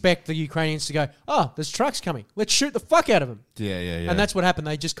didn't expect the Ukrainians to go, oh, there's trucks coming. Let's shoot the fuck out of them. Yeah. And that's what happened.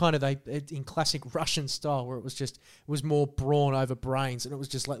 They just in classic Russian style, where it was more brawn over brains, and it was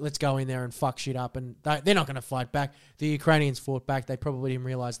just like, let's go in there and fuck shit up. And they're not going to fight back. The Ukrainians fought back. They probably didn't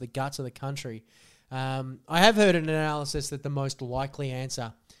realize the guts of the country. I have heard an analysis that the most likely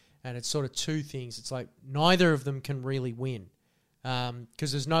answer, and it's sort of two things. It's like neither of them can really win,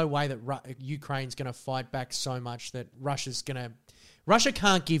 because there's no way that Ukraine's going to fight back so much that Russia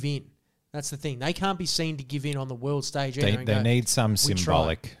can't give in. That's the thing. They can't be seen to give in on the world stage either. They need some "We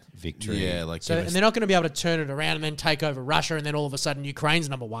symbolic victory. Yeah, like... and they're not going to be able to turn it around and then take over Russia, and then all of a sudden Ukraine's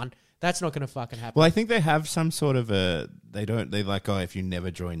number one. That's not going to fucking happen. Well, I think they have some sort of they like, oh, if you never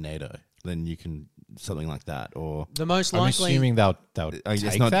join NATO, then you can... something like that, or The most I'm likely... assuming they'll take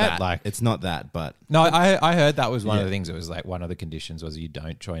it's not that. Like, it's not that, but no, I heard that was one of Yeah. the things. It was like one of the conditions was you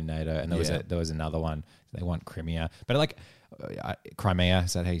don't join NATO, and there was another one. They want Crimea, but like Crimea,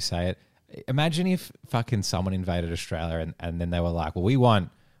 is that how you say it? Imagine if fucking someone invaded Australia and then they were like, well, we want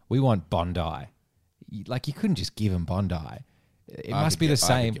Bondi. Like, you couldn't just give them Bondi. It must be the I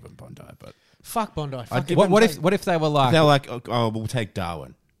same. could give them Bondi, but Fuck Bondi. What if they were like, they're like, oh, we'll take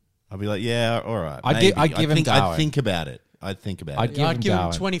Darwin. I'll be like, yeah, all right. I'd give him Darwin. I'd think about it. I'd give I'd I'd give them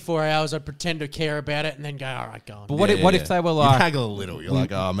Darwin. 24 hours. I'd pretend to care about it and then go, all right, go on. But what if they were like, you haggle a little? You're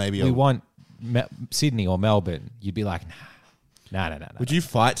like, oh, maybe we want Sydney or Melbourne? You'd be like, no. Would you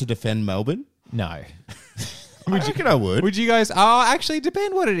fight to defend Melbourne? No. I reckon I would. Would you guys? Oh, actually,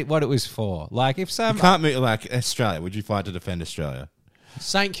 depend what it was for. Like, if some You can't move like Australia. Would you fight to defend Australia?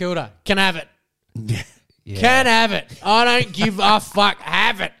 St Kilda can have it. Yeah. Can have it. I don't give a fuck.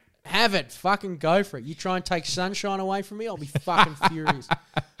 Have it. Have it. Fucking go for it. You try and take sunshine away from me, I'll be fucking furious.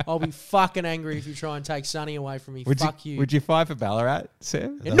 I'll be fucking angry if you try and take Sunny away from me. Fuck you. Would you fight for Ballarat,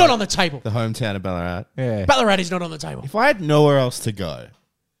 Sam? Not on the table. The hometown of Ballarat. Yeah. Ballarat is not on the table. If I had nowhere else to go,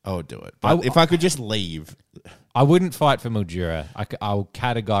 I would do it. But if I could just leave, I wouldn't fight for Mildura. I'll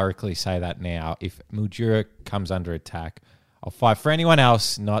categorically say that now. If Mildura comes under attack, I'll fight for anyone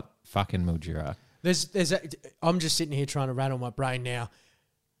else, not fucking Mildura. I'm just sitting here trying to rattle my brain now.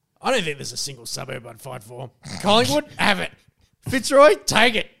 I don't think there's a single suburb I'd fight for. Collingwood, have it. Fitzroy,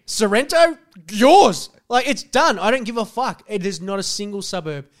 take it. Sorrento, yours. Like, it's done. I don't give a fuck. It is not a single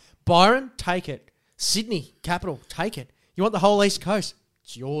suburb. Byron, take it. Sydney, capital, take it. You want the whole East Coast?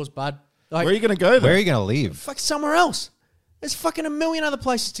 It's yours, bud. Like, Where are you going to go then? Where are you going to live? fuck somewhere else. There's fucking a million other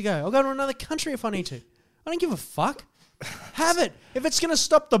places to go. I'll go to another country if I need to. I don't give a fuck. Have it. If it's going to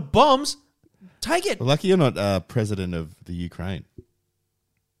stop the bombs, take it. Well, lucky you're not president of the Ukraine.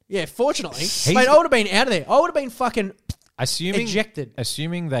 Yeah, fortunately. Mate, I would have been out of there. I would have been fucking ejected.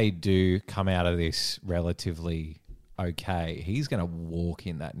 Assuming they do come out of this relatively okay, he's going to walk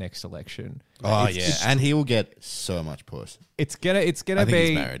in that next election. Oh, yeah. And he will get so much puss. It's gonna I be. think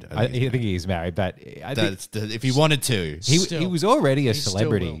he's married. I think he is married, but I think If he wanted to. he was already a He still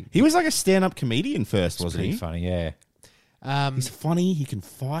celebrity. will. He was like a stand-up comedian first, wasn't Pretty he? funny, yeah. He's funny. He can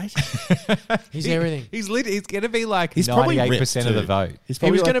fight. He's everything. He's going to be like He's probably 98% of the vote. He's He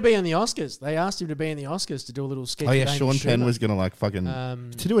probably was like, going to be on the Oscars. They asked him to be in the Oscars to do a little sketch. Oh yeah, with Amy Sean Penn Schumer. was going to like fucking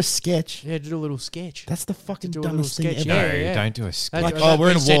to do a sketch. Yeah, to do a little sketch. That's the fucking do a little dumbest thing sketch, ever. yeah. Don't do a sketch. Like, That-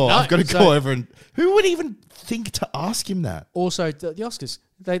 we're in he a said war. no. I've got to So- go over and who would even think to ask him that? Also, the Oscars.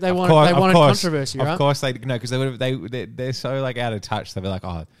 They wanted controversy, right? Of course they no, because they're so like out of touch. They'll be like,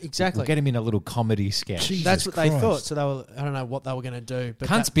 oh, Exactly. we'll get him in a little comedy sketch. Jesus That's what they Christ. thought. So they were. I don't know what they were going to do. But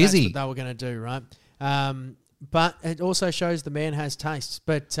Cunt's busy. That's what they were going to do, right? But it also shows the man has tastes.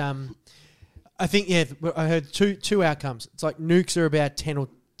 But I think I heard two outcomes. It's like nukes are about 10 or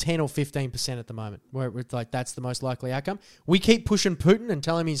 15% at the moment. Where it's like that's the most likely outcome. We keep pushing Putin and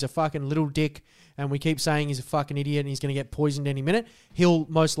tell him he's a fucking little dick, and we keep saying he's a fucking idiot and he's going to get poisoned any minute. He'll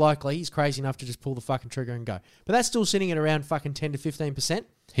most likely, he's crazy enough to just pull the fucking trigger and go. But that's still sitting at around fucking 10 to 15%.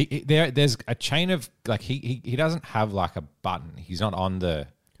 There's a chain of like he doesn't have like a button. He's not on the.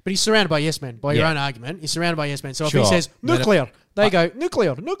 But he's surrounded by yes men. By your Yeah. own argument, he's surrounded by yes men. So if Sure. he says No, no. nuclear, they go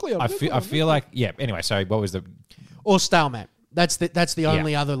nuclear. I feel like yeah. Anyway, sorry. What was the? Or stalemate. That's the Yeah.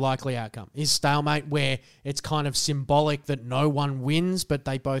 only other likely outcome is stalemate, where it's kind of symbolic that no one wins, but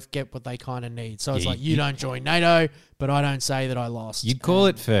they both get what they kind of need. So it's Yeah, like you don't join NATO, but I don't say that I lost. You'd call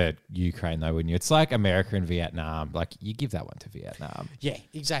it for Ukraine though, wouldn't you? It's like America and Vietnam. Like you give that one to Vietnam. Yeah,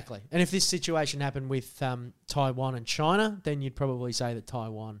 exactly. And if this situation happened with Taiwan and China, then you'd probably say that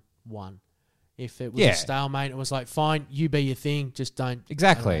Taiwan won. If it was Yeah. a stalemate, it was like, fine, you be your thing, just don't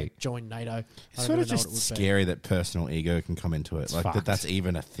Exactly. I don't know, join NATO. I It's don't sort of even know just what it would be. scary that personal ego can come into it. It's like fucked. that's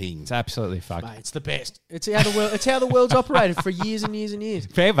even a thing. It's absolutely fucked. Mate, it's the best. It's how the world. It's how the world's operated for years and years and years.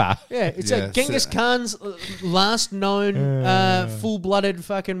 Forever. Yeah, it's Yeah, like Genghis so- Khan's last known full-blooded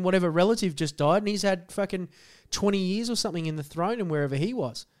fucking whatever relative just died, and he's had fucking 20 years or something in the throne and wherever he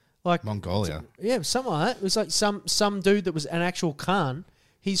was. Like Mongolia. yeah, something like that. It was like some dude that was an actual Khan.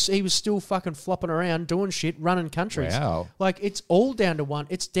 He was still fucking flopping around doing shit, running countries. Wow. Like it's all down to one.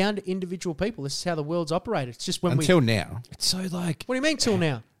 It's down to individual people. This is how the world's operated. It's just when Until now. It's so like What do you mean till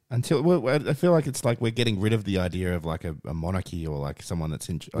now? I feel like it's like we're getting rid of the idea of like a monarchy or like someone that's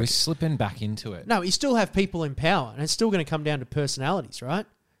in. we're Like, slipping back into it. No, you still have people in power, and it's still going to come down to personalities, right?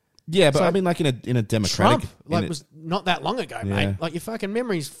 yeah, but So- I mean, like in a democratic. Trump, like, was not that long ago, Yeah. mate. Like your fucking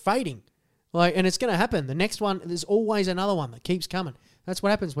memory's fading, like, and it's going to happen. The next one, there's always another one that keeps coming. That's what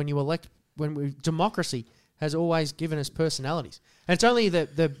happens when you elect. Democracy has always given us personalities, and it's only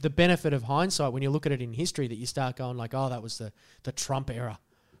the benefit of hindsight when you look at it in history that you start going like, oh, that was the Trump era,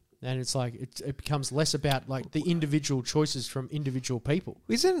 and it's like it becomes less about like the individual choices from individual people.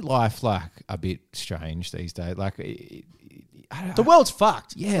 Isn't life like a bit strange these days? Like The world's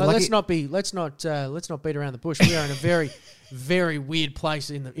fucked. Yeah, Like, like let's it- not beat around the bush. We are in a very, very weird place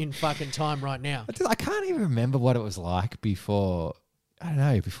in fucking time right now. I can't even remember what it was like before. I don't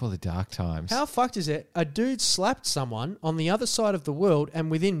know, before the dark times. How fucked is it? A dude slapped someone on the other side of the world, and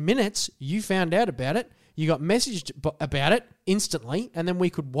within minutes, you found out about it. You got messaged about it instantly, and then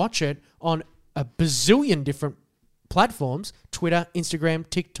we could watch it on a bazillion different platforms: Twitter, Instagram,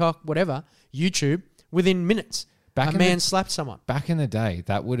 TikTok, whatever, YouTube. Within minutes, Back a in man the- slapped someone. Back in the day,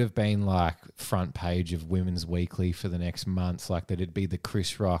 that would have been like front page of Women's Weekly for the next month. Like that'd be the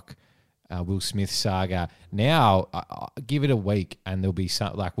Chris Rock, Will Smith saga. Now, give it a week and there'll be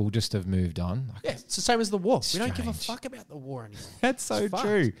some, like we'll just have moved on. Like, Yeah, it's the same as the war. We don't give a Strange. fuck about the war anymore. That's so It's fucked.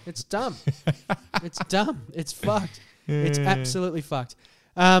 true. It's dumb. It's dumb. It's fucked. It's absolutely fucked.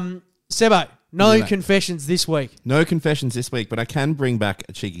 Sebo, no Yeah. confessions this week. no confessions this week, but I can bring back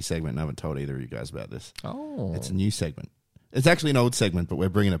a cheeky segment. I haven't told either of you guys about this. Oh, It's a new segment. It's actually an old segment, but we're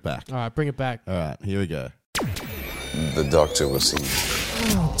bringing it back. All right, bring it back. All right, here we go. The doctor will see.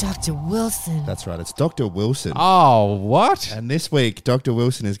 Oh, Dr. Wilson. That's right. It's Dr. Wilson. oh, what? And this week, Dr.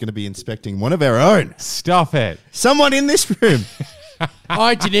 Wilson is going to be inspecting one of our own. Stop it! Someone in this room.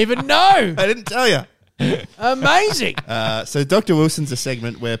 I didn't even know. I didn't tell you. Amazing. So Dr. Wilson's a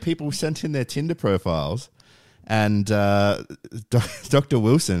segment where people sent in their Tinder profiles, and Dr.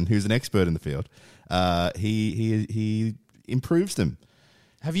 Wilson, who's an expert in the field, he improves them.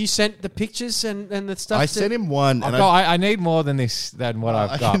 Have you sent the pictures and the stuff? I sent him one, and I need more than this than what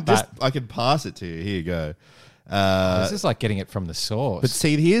I've got. I can pass it to you. Here you go. This is like getting it from the source. But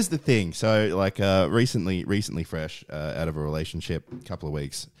see, here's the thing. So, like, recently fresh out of a relationship, a couple of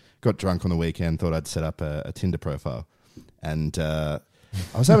weeks, got drunk on the weekend, thought I'd set up a Tinder profile. And I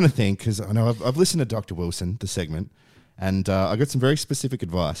was having a think, because I know I've listened to Dr. Wilson, the segment, and I got some very specific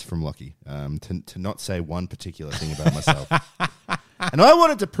advice from Lockie to not say one particular thing about myself. And I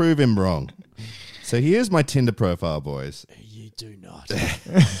wanted to prove him wrong. So here's my Tinder profile, boys. You do not.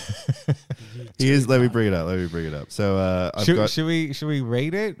 Let me bring it up. So should we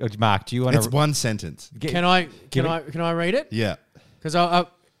read it? Or Mark, do you want it's one sentence. Can I read it? Yeah. Because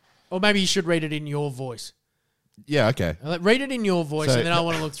or maybe you should read it in your voice. Yeah, okay. Read it in your voice, So- and then I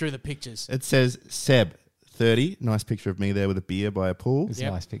want to look through the pictures. It says Seb, 30. Nice picture of me there with a beer by a pool. It's Yep.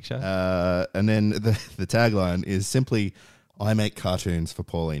 a nice picture. And then the tagline is simply, I make cartoons for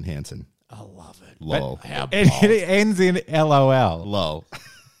Pauline Hanson. I love it. Lol. How It bold. ends in LOL. Lol.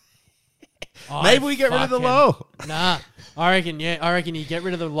 I Maybe we get rid of the fucking- lol. Nah, I reckon you get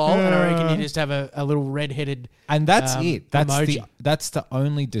rid of the lol, and I reckon you just have a little red-headed. And that's it. That's the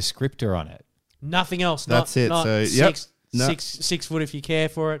only descriptor on it. Nothing else. That's it. Not So, yep. six, No. six foot if you care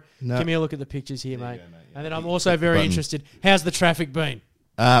for it. No. Give me a look at the pictures here, mate. And then I'm also very button. interested. How's the traffic been?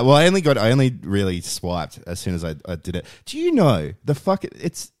 Well, I only really swiped as soon as I did it. Do you know the fuck?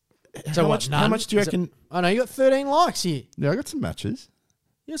 It's So how what, much? none? How much do you Is it- reckon? I know you got 13 likes here. Yeah, I got some matches.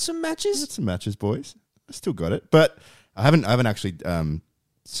 You got some I matches. got some matches, boys. I still got it, but I haven't actually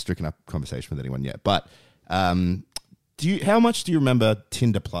stricken up conversation with anyone yet. But how much do you remember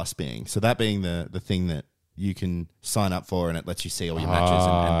Tinder Plus being? So that being the thing that you can sign up for, and it lets you see all your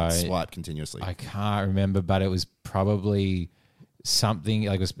matches and swipe continuously. I can't remember, but it was probably something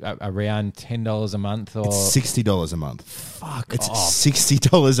like it was around $10 a month or It's $60 a month. fuck It's off.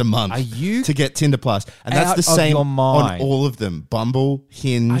 $60 a month. Are you to get Tinder Plus, and that's out the of same your on mind? all of them. Bumble, Are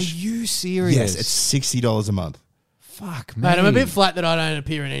Hinge. you serious? Yes, it's $60 a month. fuck me. Mate, I'm a bit flat that I don't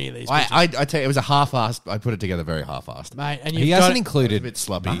appear in any of these pictures. I tell you, it was a half-assed. I put it together very half-assed. Mate, and He you've hasn't got included a bit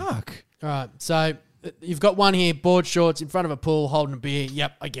sloppy. Mark. All right, so you've got one here, board shorts in front of a pool, holding a beer.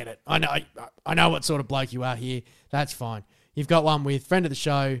 Yep, I get it. I know what sort of bloke you are here. That's fine. You've got one with friend of the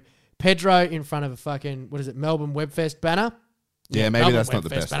show, Pedro, in front of a fucking Melbourne Webfest banner. Yeah, maybe Melbourne that's not the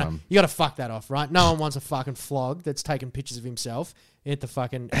Webfest best banner. one. You got to fuck that off, right? No one wants a fucking flog that's taking pictures of himself at the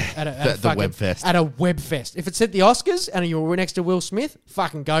fucking at a The Webfest. At a Webfest. If it's at the Oscars and you're next to Will Smith,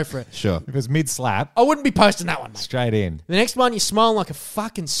 fucking go for it. Sure. If it was mid slap, I wouldn't be posting that one, mate. straight in. The next one, you're smiling like a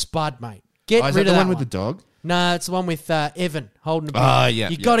fucking spud, mate. Get Is rid that of the that one with the dog? Nah, it's the one with Evan holding a beer. Ah, yeah,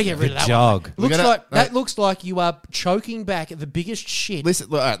 You yeah, got to yeah. get rid of that jog. one. We Looks gotta- like that right. looks like you are choking back the biggest shit.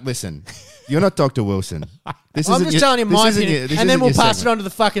 Listen. You're not Dr. Wilson. This I'm isn't just your- telling you this my isn't opinion, your- this and then isn't we'll your pass it segment. on to the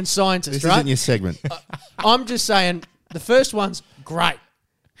fucking scientist, This right? isn't your segment. I'm just saying the first one's great.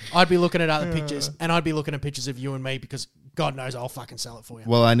 I'd be looking at other pictures, and I'd be looking at pictures of you and me because God knows I'll fucking sell it for you.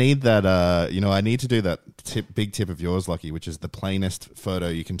 Well, I need that. I need to do that big tip of yours, Lucky, which is the plainest photo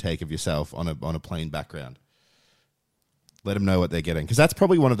you can take of yourself on a plain background. Let them know what they're getting, because that's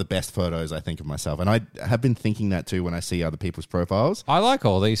probably one of the best photos I think of myself, and I have been thinking that too when I see other people's profiles. I like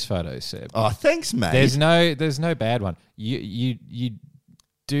all these photos, Seb. Oh, thanks, mate. There's no bad one. You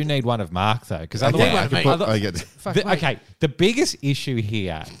do need one of Mark though, because Okay, otherwise, I can put- I get- Fuck, mate. okay. The biggest issue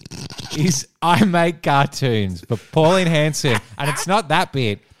here is I make cartoons for Pauline Hanson, and it's not that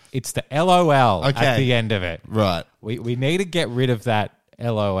bit. It's the LOL Okay. at the end of it. Right. We need to get rid of that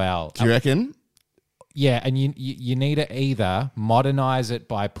LOL. Do you reckon? Yeah, and you need to either modernize it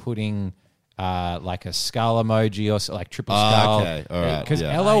by putting like a skull emoji or like triple skull. Okay, all right, Because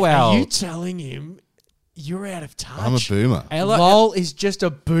yeah. LOL, Are you telling him you're out of touch? I'm a boomer. LOL is just a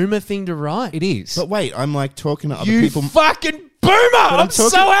boomer thing to write. it is. But wait, I'm like talking to other You people. fucking boomer! I'm so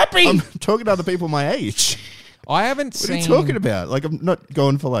happy. I'm talking to other people my age. I haven't What seen. are you talking about? Like, I'm not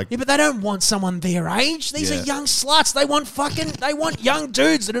going for like. Yeah, but they don't want someone their age. These Yeah. are young sluts. They want young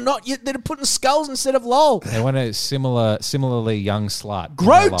dudes that are putting skulls instead of lol. They want a similarly young slut.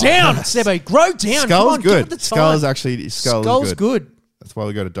 Grow in their down, life. Sebo. Grow down. Come Skull's on, give good. it the time. Skull's actually Skull's good. That's why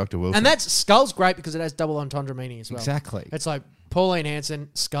we go to Dr. Wilson. And that's Skull's great because it has double entendre meaning as well. Exactly. It's like Pauline Hanson,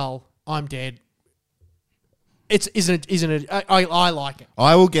 Skull, I'm dead. Isn't it? I like it.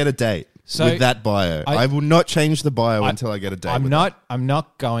 I will get a date So, with that bio. I will not change the bio until I get a date. I'm with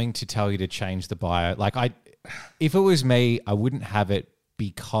not going to tell you to change the bio. Like if it was me, I wouldn't have it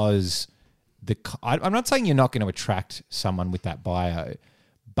because I'm not saying you're not going to attract someone with that bio,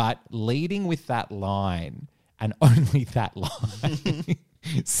 but leading with that line and only that line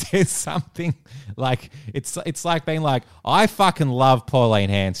says something like it's like being like, I fucking love Pauline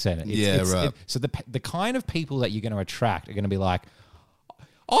Hanson. Right. So the kind of people that you're going to attract are going to be like,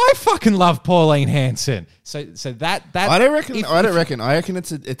 I fucking love Pauline Hanson. So that I don't reckon. I reckon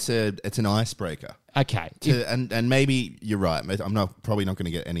it's an icebreaker. Okay. And maybe you're right. I'm probably not going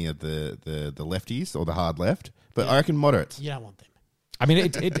to get any of the lefties or the hard left, but I reckon moderates. You don't want them. I mean,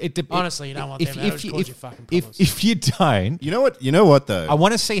 it Honestly, you don't want them. That would cause you fucking problems. if you don't, You know what though? I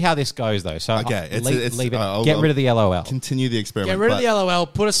want to see how this goes though. So Okay, leave it. I'll Get rid of the LOL. Continue the experiment. Get rid of but- the LOL,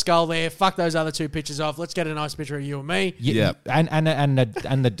 put a skull there, fuck those other two pictures off. Let's get a nice picture of you and me. Yeah.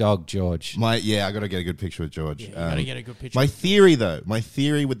 and the dog George. I got to get a good picture with George. Yeah, you gotta get a good picture. My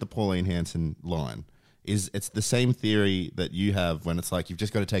theory with the Pauline Hanson line is it's the same theory that you have when it's like you've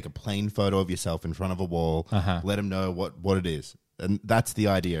just got to take a plain photo of yourself in front of a wall, let them know what it is. And that's the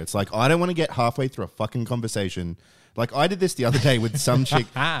idea. It's like, I don't want to get halfway through a fucking conversation. Like, I did this the other day with some chick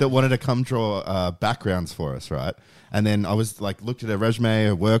that wanted to come draw backgrounds for us, right? And then I was like, looked at her resume,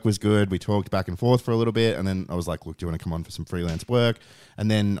 her work was good. We talked back and forth for a little bit. And then I was like, look, do you want to come on for some freelance work? And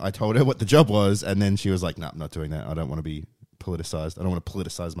then I told her what the job was. And then she was like, no, I'm not doing that. I don't want to be politicized. I don't want to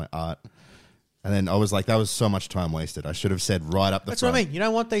politicize my art. And then I was like, that was so much time wasted. I should have said right up the That's front. what I mean. You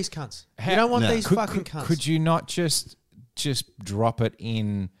don't want these cunts. You don't want these fucking cunts. Could you not just drop it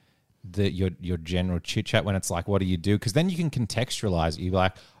in your general chit chat when it's like, what do you do? Because then you can contextualize it. You're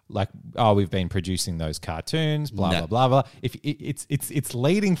like, oh, we've been producing those cartoons, blah blah blah blah. If it's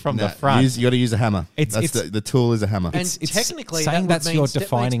leading from the front, You got to use a hammer. It's the tool is a hammer. And technically, saying that would that's mean your stepmate's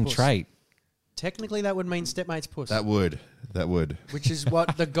defining puss. trait. Technically, that would mean stepmate's puss. That would. Which is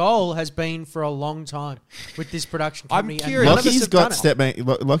what the goal has been for a long time with this production I'm company. curious. And none of us Lucky's have got done it.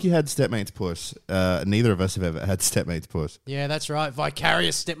 stepmate. Lucky had stepmate's puss. Neither of us have ever had stepmate's puss. Yeah, that's right.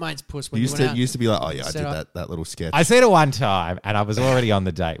 Vicarious stepmate's puss. When Used you went out. to be like, oh yeah, I Set did up. that little sketch. I said it one time, and I was already on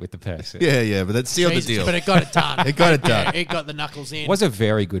the date with the person. yeah, but that sealed Jesus, the deal. But it got it done. It got it done. Yeah, it got the knuckles in. It was a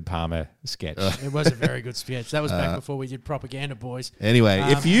very good Palmer sketch. It was a very good sketch. That was back before we did propaganda, boys. Anyway,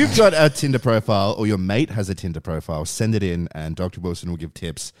 if you've got a Tinder profile or your mate has a Tinder profile, send it in, and Dr. Wilson will give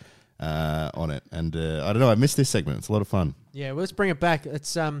tips on it. And I don't know, I missed this segment. It's a lot of fun. Yeah, well, let's bring it back.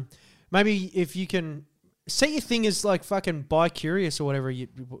 It's maybe if you can set your thing as like fucking bi-curious or whatever,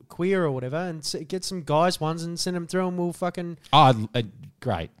 queer or whatever, and get some guys ones and send them through, and we'll fucking. Oh,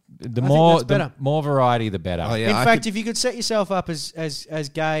 great. The I more think that's better. the more variety, the better. Oh, yeah. In I fact, could- if you could set yourself up as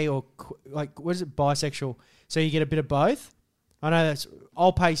gay or like what is it, bisexual, so you get a bit of both. I know that's.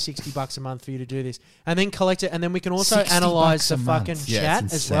 I'll pay $60 a month for you to do this, and then collect it, and then we can also $60 analyze the a fucking month. Yeah, chat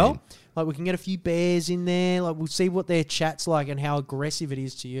it's as insane. well. Like we can get a few bears in there. Like we'll see what their chat's like and how aggressive it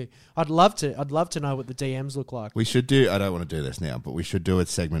is to you. I'd love to know what the DMs look like. We should do, I don't want to do this now, but we should do a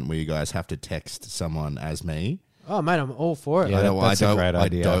segment where you guys have to text someone as me. Oh, mate, I'm all for it. Yeah, that's a great I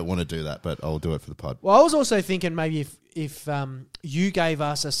idea. don't want to do that, but I'll do it for the pod. Well, I was also thinking maybe if you gave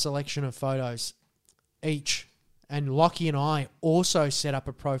us a selection of photos each, and Lockie and I also set up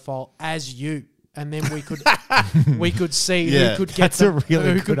a profile as you, and then we could see Yeah, who could get that's a the,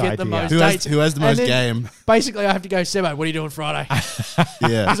 really who could good get the idea. most Who dates. has the And most then game? Basically, I have to go, Sebo, what are you doing Friday?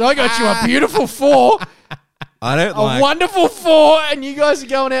 Yeah. Because I got you a beautiful 4, I don't a like. wonderful 4, and you guys are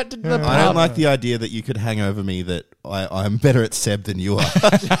going out to the pub. I don't like the idea that you could hang over me that I'm better at Seb than you are.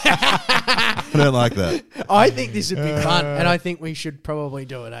 I don't like that. I think this would be fun, and I think we should probably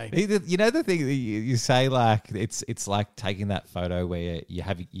do it, eh? You know the thing that you say, like it's like taking that photo where you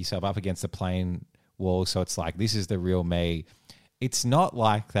have yourself up against a plain wall, so it's like this is the real me. It's not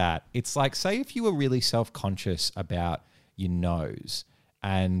like that. It's like, say if you were really self-conscious about your nose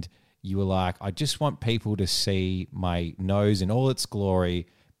and you were like, I just want people to see my nose in all its glory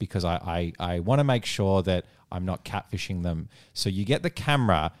because I want to make sure that I'm not catfishing them. So you get the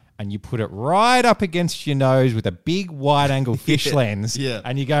camera and you put it right up against your nose with a big wide-angle fish lens, yeah.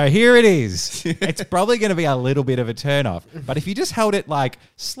 and you go, here it is. It's probably going to be a little bit of a turn-off. But if you just held it like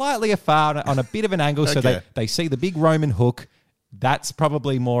slightly afar on a bit of an angle so Okay. they see the big Roman hook, that's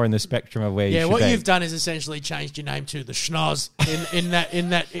probably more in the spectrum of where you Yeah, should what be. you've done is essentially changed your name to the Schnoz. In that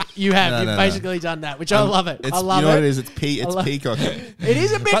you have No, you've no. basically done that, which I love it. It's, I love you know it. what it is? It's peacocking. It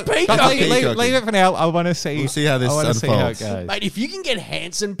is a bit But peacock. leave it for now. I want to see. We'll see how this I want to see how it unfolds. goes. Mate, if you can get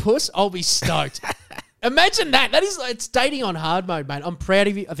Hanson puss, I'll be stoked. Imagine that. That is, it's dating on hard mode, mate. I'm proud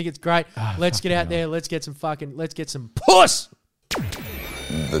of you. I think it's great. Let's get out there. Let's get some puss.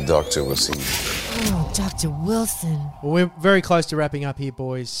 The doctor will see you. Oh, Dr. Wilson. Well, we're very close to wrapping up here,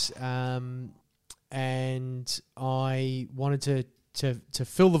 boys. And I wanted to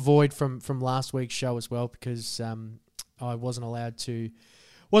fill the void from last week's show as well, because I wasn't allowed to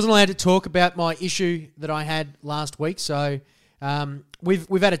talk about my issue that I had last week. So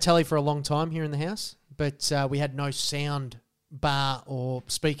We've had a telly for a long time here in the house, but we had no sound bar or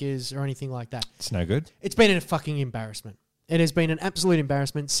speakers or anything like that. It's no good. It's been a fucking embarrassment. It has been an absolute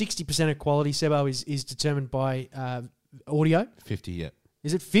embarrassment. 60% of quality, Sebo, is determined by audio. 50, yeah.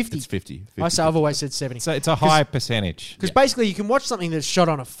 Is it 50? It's 50. I've always said 70. So it's a high percentage. Because basically you can watch something that's shot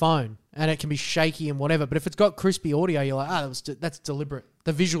on a phone and it can be shaky and whatever, but if it's got crispy audio, you're like, that's deliberate.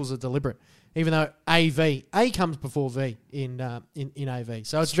 The visuals are deliberate, even though A comes before V in AV.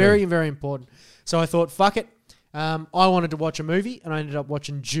 So it's very, very important. So I thought, fuck it. I wanted to watch a movie and I ended up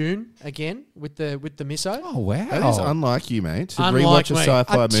watching June again with the misso. Oh, wow. That is unlike you, mate. To Unlike rewatch a me.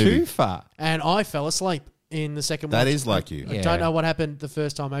 sci-fi movie. Too far. And I fell asleep in the second That watch. is like you. I Yeah. don't know what happened the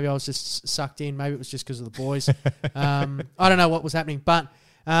first time. Maybe I was just sucked in. Maybe it was just because of the boys. I don't know what was happening. But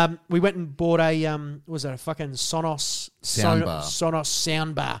we went and bought a was it a fucking Sonos Soundbar. Sonos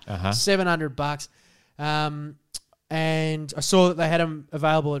soundbar, Uh-huh. $700. And I saw that they had them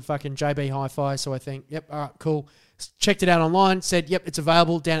available at fucking JB Hi-Fi. So I think, yep, all right, cool. Checked it out online. Said, yep, it's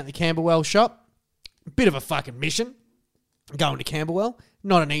available down at the Camberwell shop. Bit of a fucking mission going to Camberwell.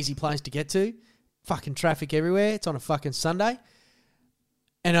 Not an easy place to get to. Fucking traffic everywhere. It's on a fucking Sunday,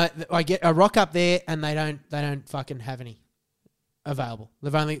 and I rock up there and they don't fucking have any available.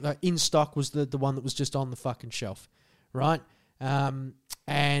 They've only in stock was the one that was just on the fucking shelf, right?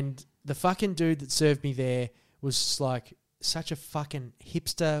 And the fucking dude that served me there was just like such a fucking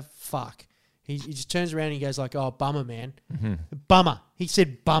hipster fuck. He just turns around and he goes like, "Oh, bummer, man, bummer." He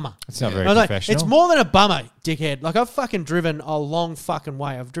said, "Bummer." It's not very I was like, professional. it's more than a bummer, dickhead. Like, I've fucking driven a long fucking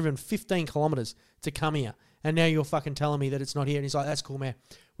way. I've driven 15 kilometers to come here. And now you're fucking telling me that it's not here. And he's like, that's cool, man.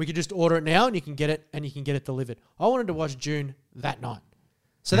 We could just order it now and you can get it delivered. I wanted to watch June that night.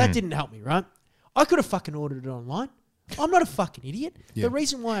 So that didn't help me, right? I could have fucking ordered it online. I'm not a fucking idiot. Yeah. The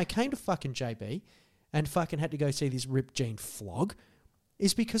reason why I came to fucking JB and fucking had to go see this Rip Jean flog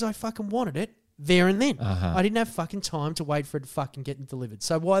is because I fucking wanted it there and then. I didn't have fucking time to wait for it to fucking get delivered.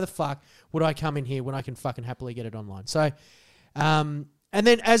 So why the fuck would I come in here when I can fucking happily get it online? So, and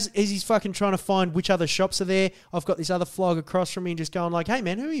then as he's fucking trying to find which other shops are there, I've got this other flog across from me and just going like, hey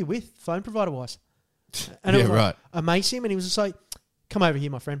man, who are you with, phone provider wise? And Yeah, it was right. like, I mace him and he was just like, come over here,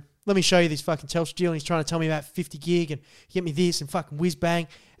 my friend. Let me show you this fucking Telstra deal. And he's trying to tell me about 50 gig and get me this and fucking whiz bang.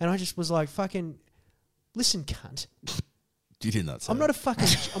 And I just was like, fucking, listen, cunt. You did not say I'm that.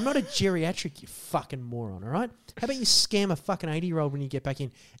 not a geriatric, you fucking moron, all right? How about you scam a fucking 80-year-old when you get back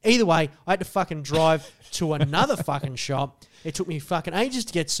in? Either way, I had to fucking drive to another fucking shop. It took me fucking ages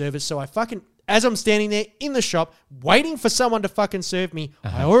to get service, so I fucking, as I'm standing there in the shop, waiting for someone to fucking serve me,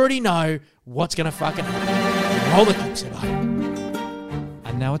 I already know what's going to fucking happen. Roll the clips, everybody.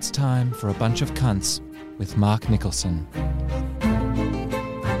 And now it's time for a bunch of cunts with Mark Nicholson.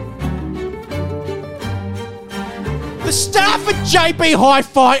 The staff at JB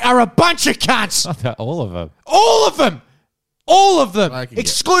Hi-Fi are a bunch of cunts. All of them. All of them. All of them. I can get-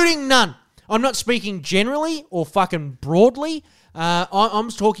 Excluding none. I'm not speaking generally or fucking broadly. I'm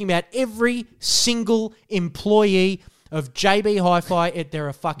talking about every single employee of JB Hi-Fi.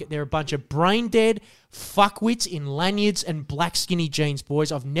 They're a bunch of brain dead fuckwits in lanyards and black skinny jeans,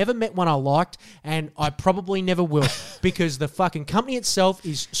 boys. I've never met one I liked, and I probably never will, because the fucking company itself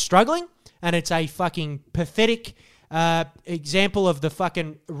is struggling, and it's a fucking pathetic example of the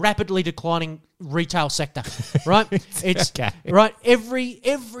fucking rapidly declining retail sector, right? It's okay. right.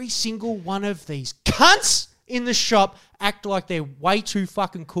 Every single one of these cunts in the shop act like they're way too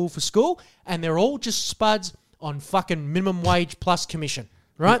fucking cool for school, and they're all just spuds on fucking minimum wage plus commission,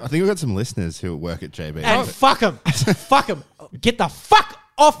 right? I think we've got some listeners who work at JB. And fuck them, fuck them. Get the fuck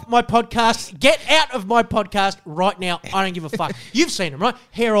off my podcast. Get out of my podcast right now. I don't give a fuck. You've seen them, right?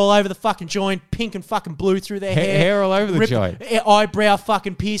 Hair all over the fucking joint, pink and fucking blue through their hair. Hair all over the joint. Eyebrow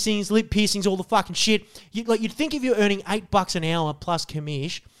fucking piercings, lip piercings, all the fucking shit. You'd think if you're earning $8 an hour plus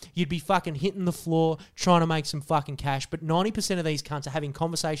commish, you'd be fucking hitting the floor trying to make some fucking cash. But 90% of these cunts are having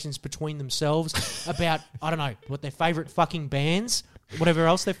conversations between themselves about, I don't know, what their favourite fucking bands, whatever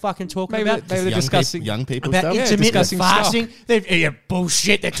else they're fucking talking about. Maybe they're discussing young people About stuff. intermittent discussing fasting. They're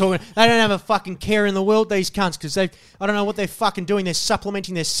bullshit. They're talking. They don't have a fucking care in the world, these cunts, because I don't know what they're fucking doing. They're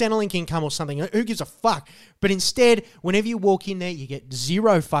supplementing their Centrelink income or something. Who gives a fuck? But instead, whenever you walk in there, you get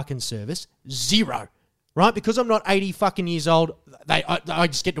zero fucking service. Zero. Right? Because I'm not 80 fucking years old, I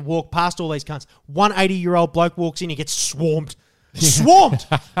just get to walk past all these cunts. One 80-year-old bloke walks in, he gets swarmed. Swarmed.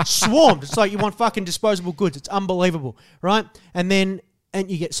 It's like you want fucking disposable goods. It's unbelievable. Right? And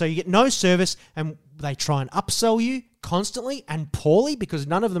you get no service, and they try and upsell you constantly and poorly, because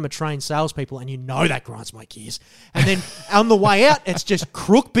none of them are trained salespeople, and you know that grinds my gears. And then on the way out, it's just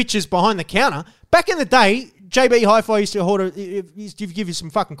crook bitches behind the counter. Back in the day, JB Hi-Fi used to give you some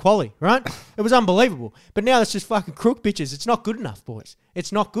fucking quality, right? It was unbelievable. But now it's just fucking crook bitches. It's not good enough, boys.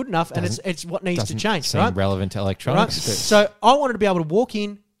 It's not good enough, and it's what needs to change, Seem right? relevant to Right? electronics. but- So I wanted to be able to walk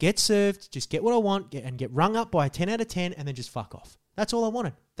in, get served, just get what I want, and get rung up by a 10 out of 10, and then just fuck off. That's all I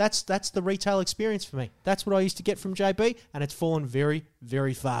wanted. That's the retail experience for me. That's what I used to get from JB, and it's fallen very,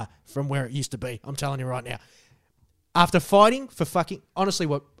 very far from where it used to be. I'm telling you right now. After fighting for fucking, honestly,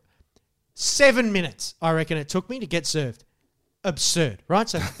 7 minutes, I reckon it took me to get served. Absurd, right?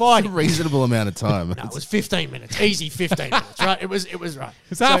 So A fighting. reasonable amount of time. No, it was 15 minutes. Easy 15 minutes, right? It was right.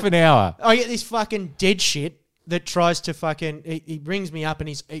 It's half an hour. I get this fucking dead shit that tries to fucking... He brings me up and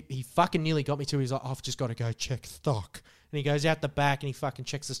he fucking nearly got me to. He's like, I've just got to go check stock. And he goes out the back and he fucking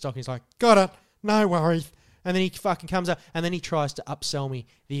checks the stock. And he's like, got it. No worries. And then he fucking comes up and then he tries to upsell me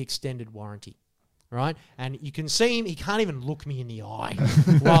the extended warranty. Right? And you can see him, he can't even look me in the eye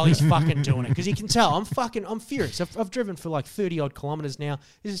while he's fucking doing it. Because he can tell, I'm furious. I've driven for like 30 odd kilometers now.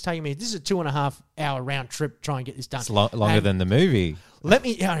 This is a 2.5 hour round trip to try and get this done. It's longer And than the movie.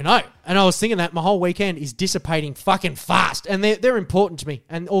 I know. And I was thinking that my whole weekend is dissipating fucking fast. And they're important to me.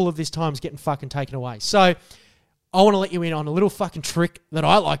 And all of this time's getting fucking taken away. So I want to let you in on a little fucking trick that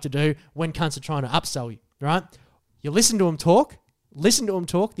I like to do when cunts are trying to upsell you. Right? You listen to them talk. Listen to them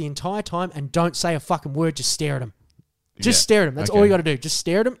talk the entire time and don't say a fucking word. Just stare at them. Just stare at them. That's all you got to do. Just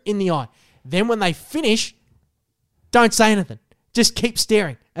stare at them in the eye. Then when they finish, don't say anything. Just keep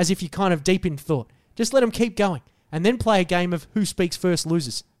staring as if you're kind of deep in thought. Just let them keep going. And then play a game of who speaks first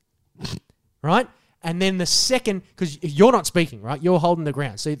loses. Right? And then the second, because you're not speaking, right? You're holding the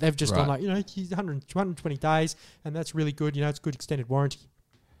ground. So they've just gone like, he's 120 days and that's really good. It's good extended warranty.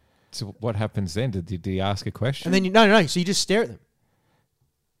 So what happens then? Did you ask a question? And then no. So you just stare at them.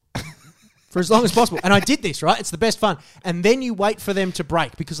 For as long as possible. And I did this, right? It's the best fun. And then you wait for them to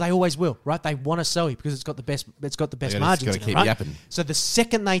break because they always will, right? They want to sell you because it's got the best margins gotta in it, keep right? yapping. So the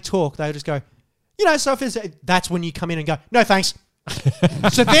second they talk, they'll just go, so that's when you come in and go, no, thanks.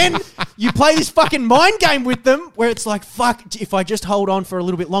 So then you play this fucking mind game with them where it's like, fuck, if I just hold on for a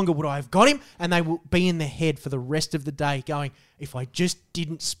little bit longer, would I have got him? And they will be in their head for the rest of the day going, if I just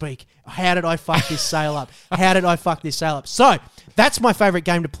didn't speak, how did I fuck this sale up? How did I fuck this sale up? So that's my favorite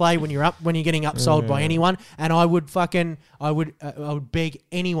game to play when you're getting upsold by anyone. And I would beg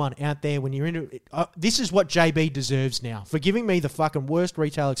anyone out there when you're into it. This is what JB deserves now for giving me the fucking worst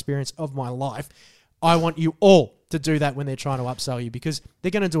retail experience of my life. I want you all to do that when they're trying to upsell you because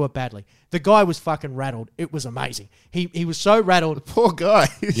they're going to do it badly. The guy was fucking rattled. It was amazing. He was so rattled. Poor guy.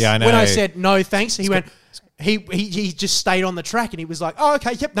 Yeah, I know. When I said no thanks, he went. He just stayed on the track and he was like, oh,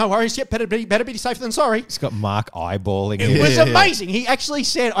 okay, yep, no worries, yep, better be safer than sorry. He's got Mark eyeballing It him. was amazing. He actually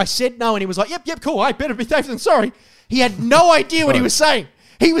said, I said no, and he was like, yep, cool, I better be safer than sorry. He had no idea what he was saying.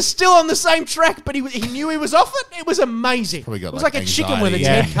 He was still on the same track, but he knew he was off it. It was amazing. Probably got, it was like, like a chicken with its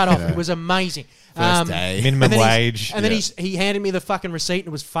anxiety. head cut off. Yeah. It was amazing. First day. Minimum and then wage. And then he handed me the fucking receipt and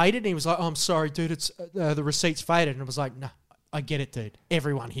it was faded. And he was like, oh, I'm sorry, dude, it's the receipt's faded. And I was like, no, I get it, dude.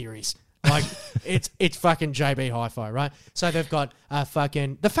 Everyone here is. Like, it's fucking JB Hi-Fi, right? So they've got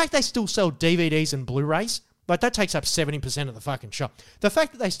the fact they still sell DVDs and Blu-rays, like that takes up 70% of the fucking shop. The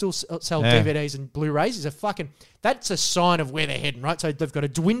fact that they still sell DVDs and Blu-rays is that's a sign of where they're heading, right? So they've got a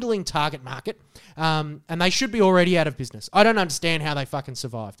dwindling target market, and they should be already out of business. I don't understand how they fucking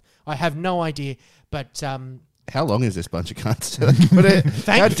survived. I have no idea, but... How long is this bunch of cunts?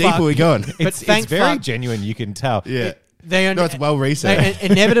 How deep fuck. are we going? It's thank very fuck. genuine, you can tell. Yeah. It's well researched. They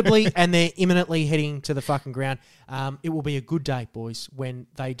inevitably and they're imminently heading to the fucking ground. It will be a good day, boys, when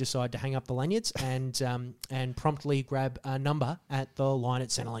they decide to hang up the lanyards and promptly grab a number at the line at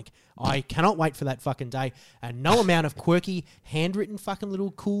Centrelink. I cannot wait for that fucking day. And no amount of quirky, handwritten fucking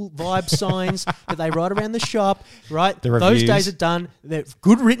little cool vibe signs that they write around the shop, right? The Those reviews. days are done. They're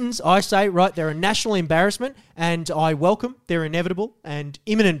good writtens, I say, right? They're a national embarrassment, and I welcome their inevitable and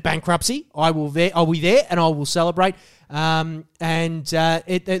imminent bankruptcy. I'll be there, and I will celebrate. They're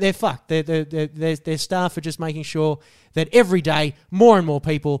fucked. Their staff are just making sure that every day more and more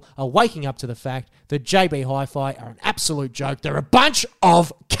people are waking up to the fact that JB Hi-Fi are an absolute joke. They're a bunch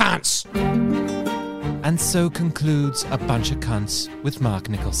of cunts. And so concludes A Bunch of Cunts with Mark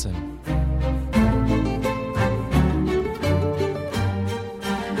Nicholson.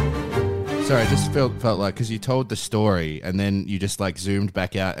 Sorry, I just felt like because you told the story and then you just like zoomed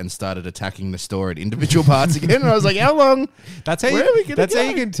back out and started attacking the story at individual parts again. And I was like, how long? That's how Where are we gonna how go?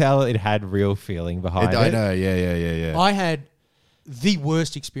 you can tell it had real feeling behind it. I know. Yeah. I had the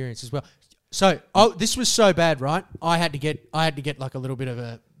worst experience as well. So, this was so bad, right? I had to get like a little bit of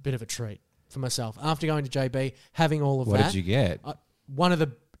a treat for myself after going to JB, having all of What that. did you get? One of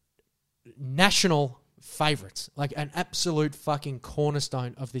the national favourites, like an absolute fucking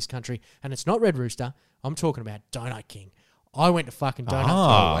cornerstone of this country. And it's not Red Rooster. I'm talking about Donut King. I went to fucking Donut King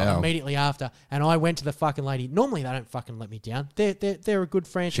wow. immediately after, and I went to the fucking lady. Normally, they don't fucking let me down. They're a good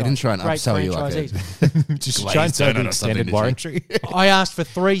franchise. She didn't try and great upsell you like franchisees. Just Glazed try and sell donut the or something, extended did she? warranty. I asked for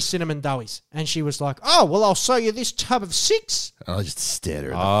 3 cinnamon doughies, and she was like, "Oh, well, I'll sell you this tub of 6 I just stared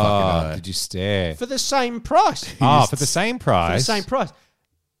her in the fucking eye. Did you stare? for the same price." For the same For price. the same price.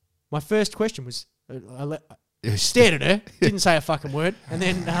 My first question was, I stared at her, didn't say a fucking word, and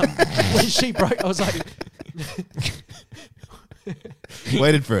then when she broke, I was like,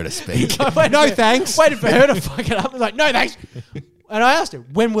 Waited for her to speak. no thanks. Waited for her to fuck it up. I was like, no thanks. And I asked her,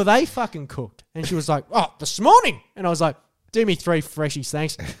 when were they fucking cooked? And she was like, oh, this morning. And I was like, do me 3 freshies,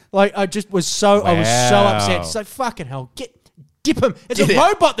 thanks. Like, I just was I was so upset. She's like, fucking hell, dip them. It's a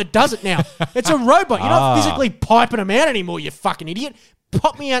robot that does it now. It's a robot. You're not physically piping them out anymore, you fucking idiot.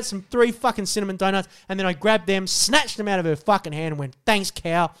 Pop me out some 3 fucking cinnamon donuts, and then I grabbed them, snatched them out of her fucking hand, and went, thanks,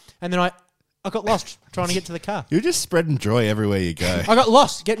 cow. And then I got lost trying to get to the car. You're just spreading joy everywhere you go. I got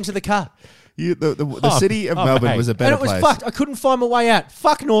lost getting to the car. The city of Melbourne mate. was a better And it was place. fucked. I couldn't find my way out.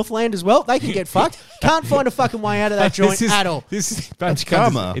 Fuck Northland as well. They can get fucked. Can't find a fucking way out of that joint at all. This is That's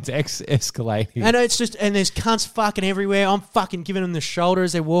karma. It's escalating. And it's just, and there's cunts fucking everywhere. I'm fucking giving them the shoulder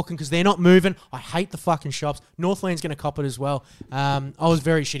as they're walking because they're not moving. I hate the fucking shops. Northland's going to cop it as well. I was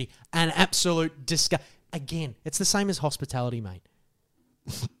very shitty. An absolute disgust. Again, it's the same as hospitality, mate.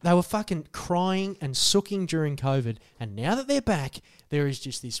 They were fucking crying and sooking during COVID, and now that they're back, there is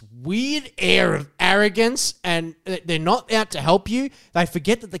just this weird air of arrogance, and they're not out to help you. They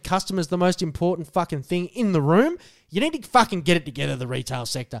forget that the customer's the most important fucking thing in the room. You need to fucking get it together, the retail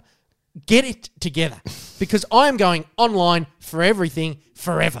sector. Get it together, because I am going online for everything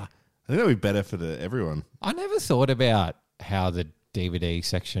forever. I think that would be better for everyone. I never thought about how the DVD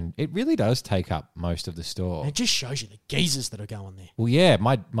section, it really does take up most of the store. And it just shows you the geezers that are going there. Well, yeah,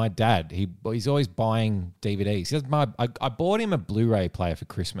 my dad, he's always buying DVDs. He does I bought him a Blu-ray player for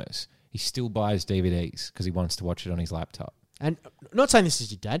Christmas. He still buys DVDs because he wants to watch it on his laptop. And I'm not saying this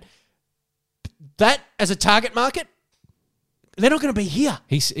is your dad. That, as a target market, they're not going to be here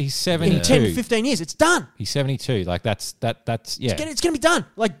He's in 72. 10, 15 years. It's done. He's 72. Like that's yeah. It's going to be done.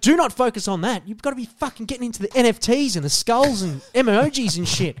 Like, do not focus on that. You've got to be fucking getting into the NFTs and the skulls and emojis and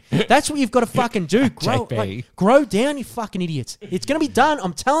shit. That's what you've got to fucking do. JB. Grow down, you fucking idiots. It's going to be done.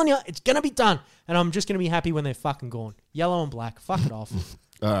 I'm telling you, it's going to be done. And I'm just going to be happy when they're fucking gone. Yellow and black. Fuck it off.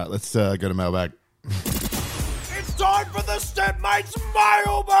 All right, let's go to mailbag. It's time for the Stepmates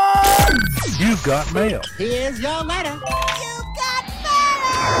Mailbag! You've got mail. Here's your letter. You got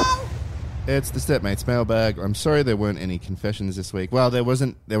mail. It's the Stepmates mailbag. I'm sorry there weren't any confessions this week. Well, there was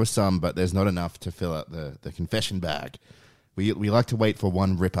some, but there's not enough to fill out the confession bag. We like to wait for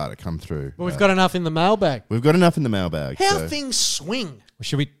one ripper to come through. But we've got enough in the mailbag. We've got enough in the mailbag. How so- things swing.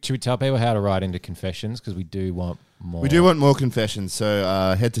 Should we tell people how to write into confessions because we do want more. We do want more confessions,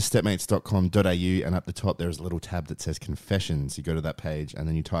 so head to stepmates.com.au and up the top there is a little tab that says confessions. You go to that page and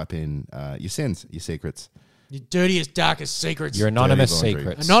then you type in your sins, your secrets. Your dirtiest, darkest secrets. your anonymous Dirty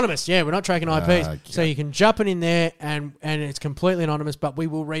laundry. secrets. Anonymous, yeah, we're not tracking IPs. Okay. So you can jump it in there and it's completely anonymous, but we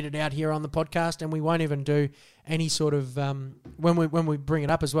will read it out here on the podcast and we won't even do any sort of when we bring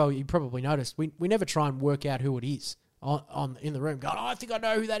it up as well, you probably noticed, we never try and work out who it is on in the room. Go, I think I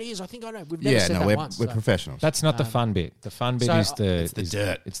know who that is. I think I know. We've never said that we're once. we're so. professionals. That's not the fun bit. The fun bit so is the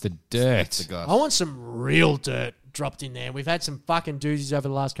dirt. It's the dirt. It's the goss. I want some real dirt dropped in there. We've had some fucking doozies over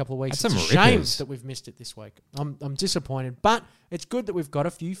the last couple of weeks. Had It's some a shame rippers. that we've missed it this week. I'm disappointed, but it's good that we've got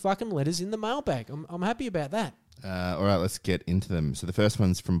a few fucking letters in the mailbag. I'm happy about that. All right, let's get into them. So the first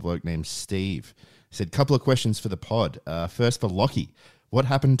one's from a bloke named Steve. He said, couple of questions for the pod. First for Lockie. What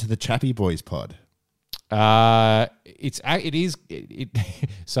happened to the Chappie Boys pod?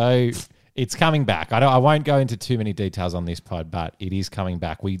 So it's coming back. I won't go into too many details on this pod, but it is coming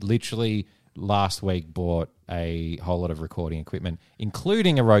back. We literally last week bought a whole lot of recording equipment,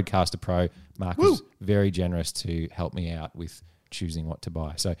 including a Rodecaster Pro. Mark was very generous to help me out with choosing what to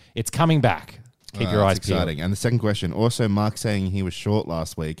buy. So it's coming back. Keep your eyes That's peeled. exciting. And the second question, also Mark saying he was short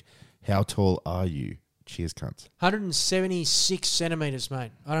last week. How tall are you? Cheers, cunts. 176 centimetres,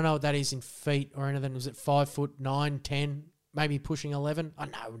 mate. I don't know what that is in feet or anything. Was it 5'9", 10, maybe pushing 11? Oh,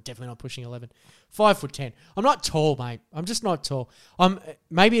 no, I'm definitely not pushing 11. 5'10". I'm not tall, mate. I'm just not tall.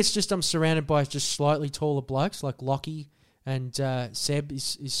 Maybe it's just I'm surrounded by just slightly taller blokes like Lockie and Seb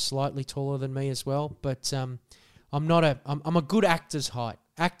is slightly taller than me as well. But I'm a good actor's height.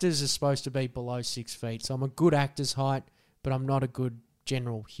 Actors are supposed to be below 6 feet, so I'm a good actor's height, but I'm not a good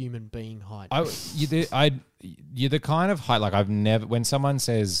general human being height. You're the kind of height, like I've never, when someone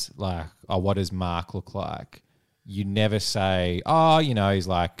says like, oh, what does Mark look like? You never say, oh, you know, he's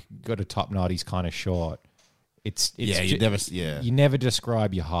like got a top knot, he's kind of short. You never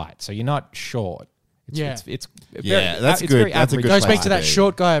describe your height. So you're not short. It's that's it's good. very That's a average. good Go place speak to to that be.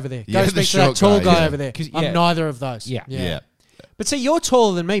 short guy over there. Yeah, Go the speak to that short tall guy, guy yeah. over there. 'Cause, I'm yeah. neither of those. Yeah. Yeah. But see, you're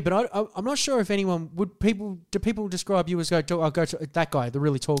taller than me, but I'm not sure if anyone would. Do people describe you as I'll go to that guy, the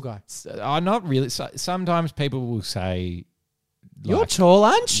really tall guy? Not really. Sometimes people will say, You're tall,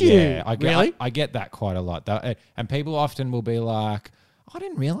 aren't you? Yeah, Really? I get that quite a lot. And people often will be like, I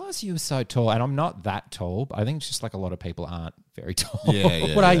didn't realize you were so tall. And I'm not that tall, but I think it's just like a lot of people aren't very tall.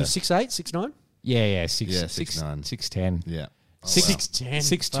 Yeah. What are you, 6'8", 6'9"? Yeah, 6'9". 6'10". Yeah. 6'10".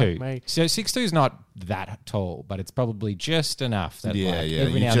 6'2". Fuck me. So 6'2" is not that tall, but it's probably just enough that Yeah, like, yeah.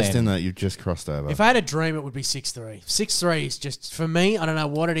 every You're now just and then. you've just crossed over. If I had a dream, it would be 6'3". 6'3" is just, for me, I don't know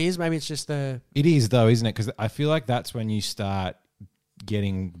what it is. Maybe it's just the... It is though, isn't it? Because I feel like that's when you start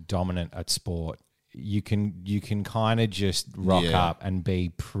getting dominant at sport. You can kind of just rock Yeah. up and be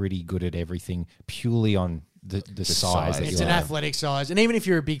pretty good at everything purely on the size. size. That It's you an are. athletic size. And even if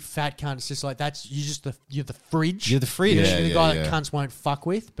you're a big fat cunt, it's just like you're the fridge. You're the fridge. You're Yeah, the guy that yeah. cunts won't fuck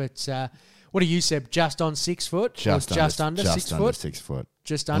with. But what do you, Seb? Just on 6 foot? just Or just under 6 foot? 6 foot.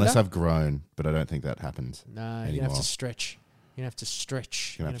 Just under? Unless I've grown, but I don't think that happens. No, you're anymore. going to have to stretch. You're going to have to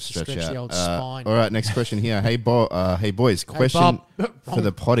stretch. You're gonna have to stretch out. the old spine. All right, next question here. Hey, boys. Question Bob. for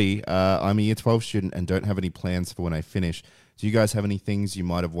the potty. I'm a year 12 student and don't have any plans for when I finish. Do you guys have any things you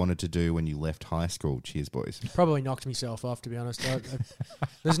might have wanted to do when you left high school? Cheers, boys. Probably knocked myself off, to be honest.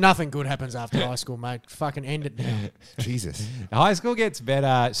 There's nothing good happens after high school, mate. Fucking end it now. Jesus. High school gets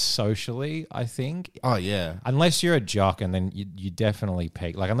better socially, I think. Oh, yeah. Unless you're a jock, and then you definitely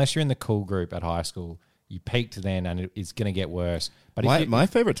peak. Like unless you're in the cool group at high school, you peaked then, and it's going to get worse. But My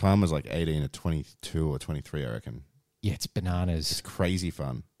favorite time was like 18 to 22 or 23, I reckon. yeah, it's bananas. It's crazy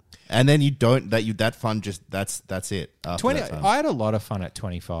fun. And then that fun just that's it. After 20. that time. I had a lot of fun at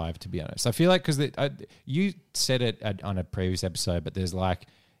 25, to be honest. I feel like because you said it on a previous episode, but there's like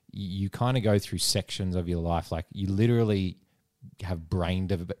you kind of go through sections of your life. Like you literally have brain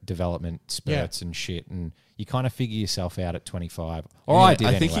development spurts and shit, and you kind of figure yourself out at 25. Or Yeah, I did.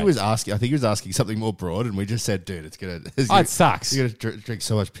 I think anyway. he was asking. I think he was asking something more broad, and we just said, "Dude, it sucks. You're gonna drink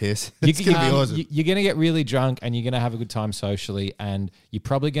so much piss. It's gonna be awesome." You're going to get really drunk and you're going to have a good time socially, and you're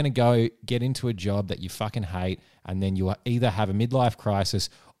probably going to go get into a job that you fucking hate, and then you'll either have a midlife crisis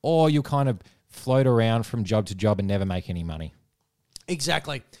or you'll kind of float around from job to job and never make any money.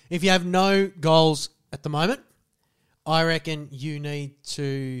 Exactly. If you have no goals at the moment, I reckon you need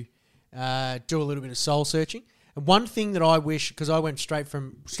to do a little bit of soul searching. And one thing that I wish, because I went straight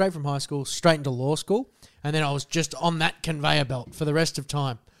from high school straight into law school, and then I was just on that conveyor belt for the rest of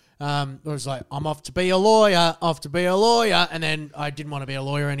time. It was like, I'm off to be a lawyer, and then I didn't want to be a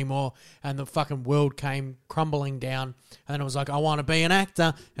lawyer anymore, and the fucking world came crumbling down, and then it was like, I want to be an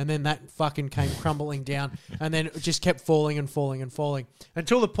actor, and then that fucking came crumbling down, and then it just kept falling and falling and falling,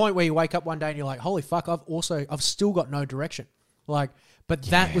 until the point where you wake up one day and you're like, holy fuck, I've still got no direction. But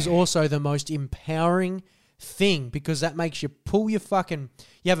that was also the most empowering thing, because that makes you you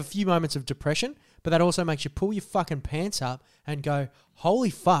have a few moments of depression, but that also makes you pull your fucking pants up and go, holy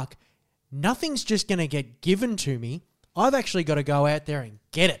fuck, nothing's just going to get given to me. I've actually got to go out there and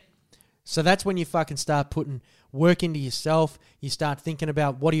get it. So that's when you fucking start putting work into yourself. You start thinking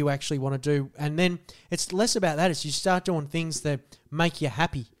about what do you actually want to do. And then it's less about that. It's you start doing things that make you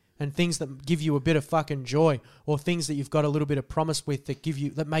happy and things that give you a bit of fucking joy, or things that you've got a little bit of promise with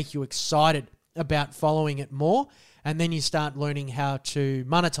that make you excited about following it more. And then you start learning how to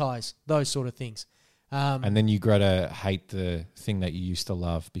monetize those sort of things. And then you grow to hate the thing that you used to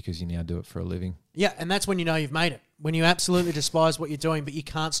love because you now do it for a living. Yeah, and that's when you know you've made it. When you absolutely despise what you're doing, but you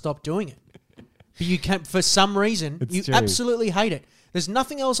can't stop doing it. But you can't, for some reason, you true. absolutely hate it. There's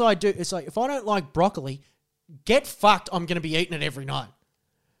nothing else I do. It's like, if I don't like broccoli, get fucked, I'm going to be eating it every night.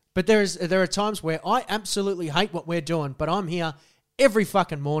 But there are times where I absolutely hate what we're doing, but I'm here every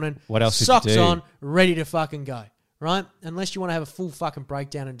fucking morning. What else would you socks do? on, ready to fucking go. Right? Unless you want to have a full fucking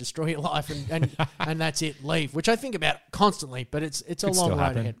breakdown and destroy your life and that's it, leave. Which I think about constantly, but it's a Could long still road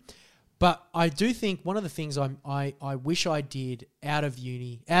happen. ahead. But I do think one of the things I wish I did out of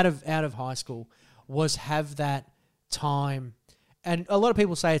uni, out of high school, was have that time. And a lot of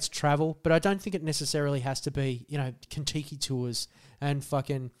people say it's travel, but I don't think it necessarily has to be, Kentucky tours and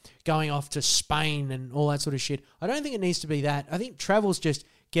fucking going off to Spain and all that sort of shit. I don't think it needs to be that. I think travel's just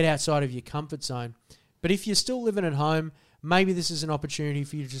get outside of your comfort zone. But if you're still living at home, maybe this is an opportunity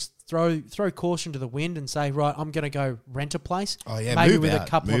for you to just throw caution to the wind and say, right, I'm going to go rent a place. Oh yeah, maybe move with out. a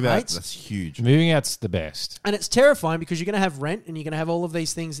couple Move of out. mates. That's huge. Moving out's the best. And it's terrifying because you're going to have rent and you're going to have all of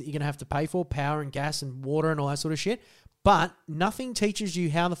these things that you're going to have to pay for, power and gas and water and all that sort of shit. But nothing teaches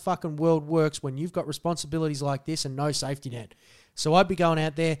you how the fucking world works when you've got responsibilities like this and no safety net. So I'd be going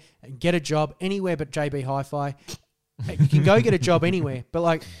out there and get a job anywhere but JB Hi-Fi. You can go get a job anywhere, but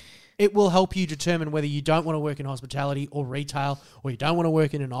like it will help you determine whether you don't want to work in hospitality or retail or you don't want to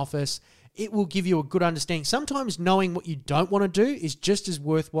work in an office. It will give you a good understanding. Sometimes knowing what you don't want to do is just as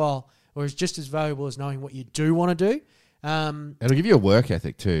worthwhile or is just as valuable as knowing what you do want to do. It'll give you a work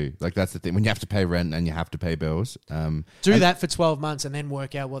ethic too. Like that's the thing. When you have to pay rent and you have to pay bills, Do that for 12 months and then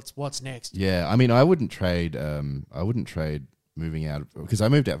work out what's next. yeah. I mean, I wouldn't trade. Moving out because I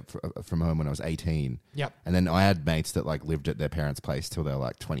moved out from home when I was 18. Yep. And then I had mates that like lived at their parents' place till they were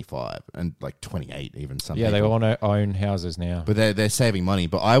like 25 and like 28 even. Some Yeah, they people. all own houses now. But they're saving money.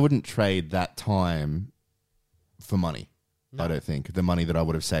 But I wouldn't trade that time for money. No. I don't think the money that I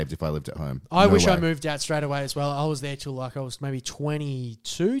would have saved if I lived at home. I No wish I way. moved out straight away as well. I was there till like I was maybe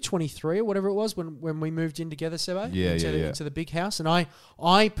 22, 23 or whatever it was when we moved in together, Sebo. Yeah, into the big house. And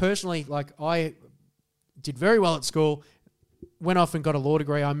I personally, like I did very well at school, went off and got a law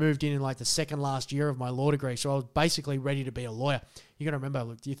degree. I moved in like the second last year of my law degree. So I was basically ready to be a lawyer. You got to remember,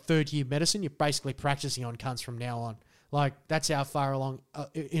 look, your third year medicine, you're basically practicing on cunts from now on. Like that's how far along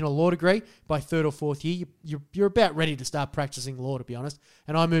in a law degree. By third or fourth year, you're about ready to start practicing law, to be honest.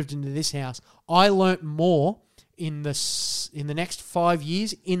 And I moved into this house. I learnt more in the next 5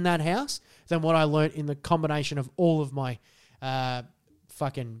 years in that house than what I learnt in the combination of all of my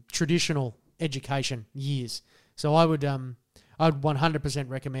fucking traditional education years. So I would I'd 100%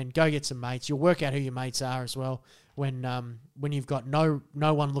 recommend go get some mates. You'll work out who your mates are as well when you've got no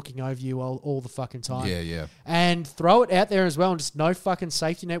one looking over you all the fucking time. Yeah. And throw it out there as well and just no fucking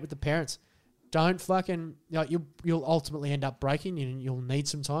safety net with the parents. Don't fucking, you'll ultimately end up breaking and you'll need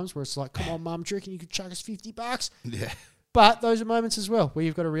some times where it's like, come on, mum, do you reckon you could chuck us $50? Yeah. But those are moments as well where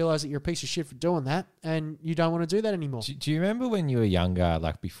you've got to realise that you're a piece of shit for doing that and you don't want to do that anymore. Do you remember when you were younger,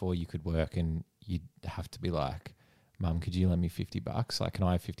 like before you could work and you'd have to be like, Mum, could you lend me $50? Like, can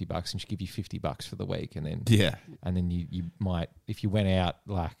I have $50? And she'd give you $50 for the week. And then, you might, if you went out,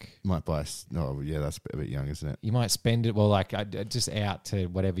 like, Might buy. That's a bit young, isn't it? you might spend it. Well, like, just out to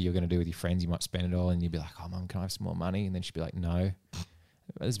whatever you're going to do with your friends, you might spend it all. And you'd be like, oh, Mum, can I have some more money? And then she'd be like, no.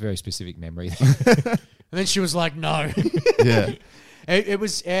 That's a very specific memory. And then she was like, no. Yeah. It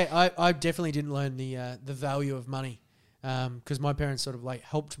was. I definitely didn't learn the value of money because my parents sort of like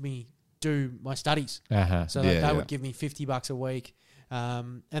helped me do my studies. Uh-huh. So they would give me $50 a week,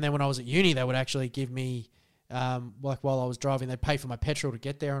 and then when I was at uni, they would actually give me like while I was driving, they'd pay for my petrol to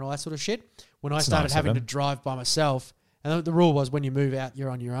get there and all that sort of shit. When I started nice of having to them. drive by myself, and the rule was when you move out, you're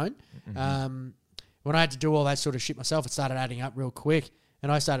on your own. When I had to do all that sort of shit myself, it started adding up real quick,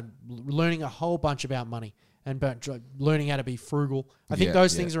 and I started learning a whole bunch about money and learning how to be frugal. I think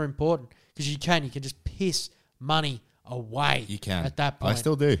those things are important because you can just piss money away. You can. At that point. I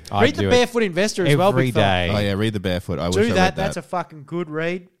still do. I Read do The it Barefoot Investor as well, every big fella. day. Oh yeah, read The Barefoot. I wish I Do read that. That's a fucking good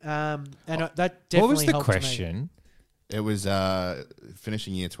read. And that definitely What was the helped me. question? It was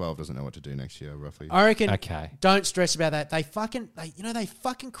finishing year 12 doesn't know what to do next year, roughly. I reckon. Okay. Don't stress about that. They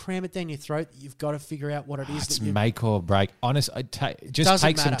fucking cram it down your throat. You've got to figure out what it is. It's that you, make or break. Honest, just Doesn't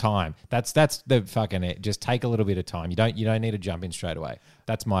take some matter. time. That's the fucking it. Just take a little bit of time. You don't need to jump in straight away.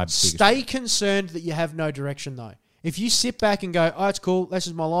 That's my biggest. Stay concerned that you have no direction though. If you sit back and go, oh, it's cool. This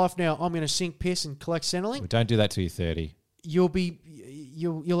is my life now. I'm going to sink piss and collect Centrelink. Well, don't do that till you're 30.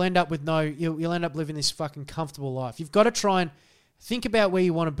 You'll end up with you'll end up living this fucking comfortable life. You've got to try and think about where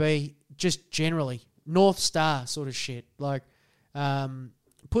you want to be, just generally North Star sort of shit. Like,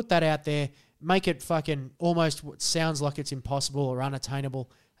 put that out there, make it fucking almost what sounds like it's impossible or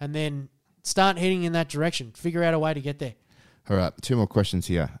unattainable, and then start heading in that direction. Figure out a way to get there. All right, 2 more questions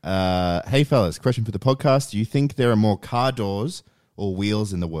here. Hey fellas, question for the podcast. Do you think there are more car doors or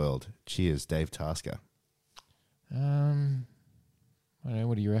wheels in the world? Cheers, Dave Tasker. I don't know.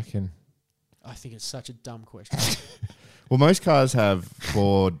 What do you reckon? I think it's such a dumb question. Well, most cars have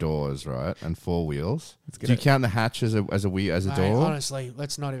 4 doors, right, and 4 wheels. Do you count the hatch as a Mate, door? honestly,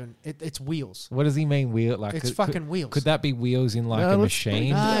 let's not even. It's wheels. What does he mean wheel? Like It's could- fucking could- wheels. Could that be wheels in like No, a let's break it machine?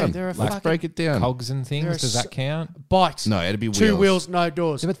 No, down. they're a Let's fucking- break it down. Cogs and There are things. Does so- that count? Bikes. No, it'd be wheels. 2 wheels, no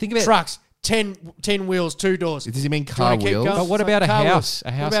doors. Yeah, but think about it. trucks. 10 wheels, 2 doors. Does he mean Do you car wanna keep wheels? going? But what Fuck about a car house? wheels.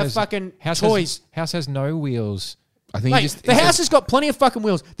 A house What about has fucking house toys? House has no wheels. I think Mate, the house has got plenty of fucking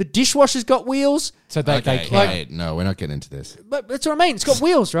wheels. The dishwasher's got wheels. So they Okay, can. hey, no, we're not getting into this. But that's what I mean. It's got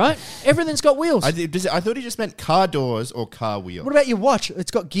wheels, right? Everything's got wheels. I thought he just meant car doors or car wheels. What about your watch?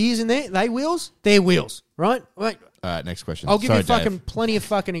 It's got gears in there. They wheels? They're wheels, right? Wait, All right, next question. I'll give Sorry, you fucking Dave. plenty of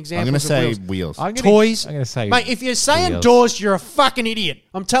fucking I'm examples. going to say of wheels. I'm gonna, Toys. I'm going to say, Mate, if you're saying wheels. doors, you're a fucking idiot.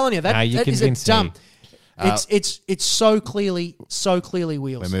 I'm telling you, Nah, you that is a convinced dumb. me. It's so clearly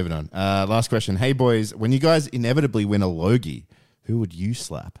wheels. We're moving on. Last question. Hey, boys, when you guys inevitably win a Logie, who would you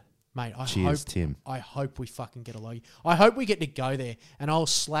slap? Mate, Cheers, Tim. I hope we fucking get a Logie. I hope we get to go there, and I'll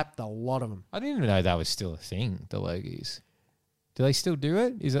slap the lot of them. I didn't even know that was still a thing, the Logies. Do they still do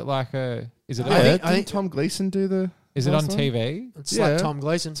it? Is it like a... Is it, Yeah, I think- didn't Tom Gleason do the... is it on last one? TV? It's Yeah. like Tom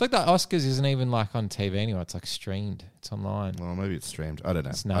Gleason. It's like the Oscars isn't even like on TV anymore. It's like streamed. It's online. Well, maybe it's streamed. I don't know.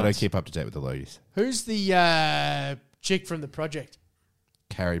 It's I don't nuts. keep up to date with the Logies. Who's the chick from the project?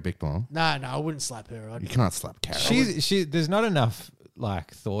 Carrie Bickmore. No, I wouldn't slap her. You can't slap Carrie. There's not enough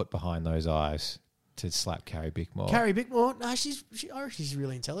like thought behind those eyes to slap Carrie Bickmore. Carrie Bickmore. No, I reckon she's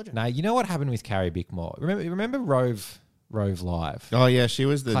really intelligent. No, you know what happened with Carrie Bickmore? Remember Rove Live? Oh, yeah, she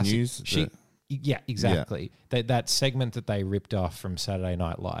was the Classic. news. Yeah, exactly. That segment that they ripped off from Saturday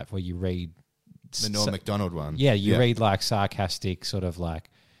Night Live, where you read the Norm MacDonald one. Yeah, you read like sarcastic sort of like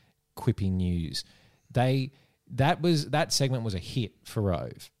quippy news. That segment was a hit for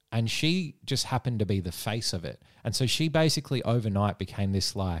Rove, and she just happened to be the face of it. And so she basically overnight became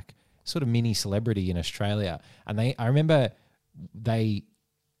this like sort of mini celebrity in Australia. And I remember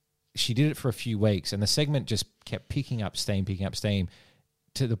she did it for a few weeks, and the segment just kept picking up steam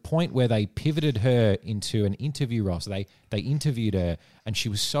to the point where they pivoted her into an interview role. So they interviewed her, and she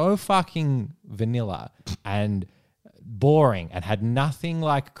was so fucking vanilla and boring and had nothing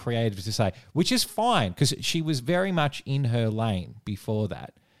like creative to say, which is fine because she was very much in her lane before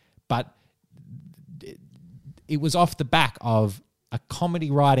that. But it was off the back of a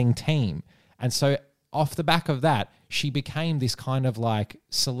comedy writing team. And so off the back of that, she became this kind of like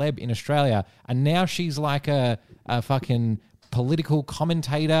celeb in Australia. And now she's like a fucking political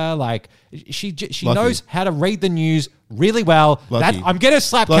commentator. Like she knows how to read the news really well. Lucky. I'm going to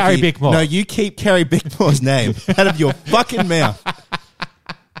slap Lucky. Carrie Bickmore. No, you keep Carrie Bickmore's name out of your fucking mouth.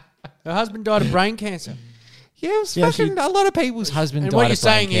 Her husband died of brain cancer. Yeah, it was fucking a lot of people's husband And died what you're of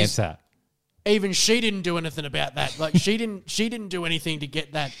brain saying is- cancer. Even she didn't do anything about that. Like she didn't do anything to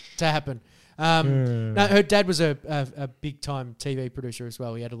get that to happen. No, her dad was a big time TV producer as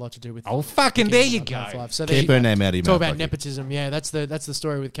well. He had a lot to do with. Oh, fucking there you go. So Keep her name out of your Talk mouth. about Lucky. nepotism. Yeah, that's the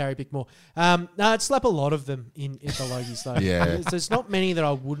story with Carrie Bickmore. No, I'd slap a lot of them in the Logies though. Yeah. There's not many that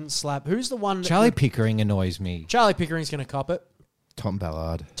I wouldn't slap. Who's the one? Charlie Pickering annoys me. Charlie Pickering's going to cop it. Tom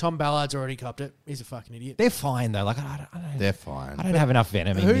Ballard. Tom Ballard's already copped it. He's a fucking idiot. They're fine though. Like I They're fine. don't have enough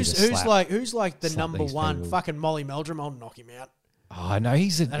venom in me to Who's slap. like the slap number these one? people. Fucking Molly Meldrum. I'll knock him out. Oh no,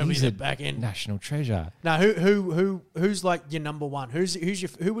 he's That'll be a the back end. national treasure. Now, who's like your number one?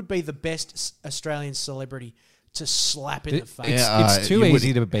 Who would be the best Australian celebrity to slap in the face? It's too you would-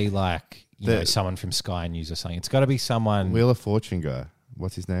 easy to be like The- know someone from Sky News or something. It's got to be someone. Wheel of Fortune guy.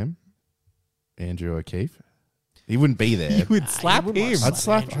 What's his name? Andrew O'Keefe. He wouldn't be there. would slap you wouldn't him. want I'd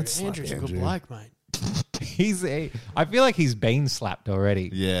slap Andrew's a good Andrew. bloke, mate. I feel like he's been slapped already.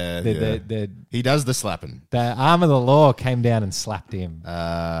 Yeah, The he does the slapping. arm of the law came down and slapped him.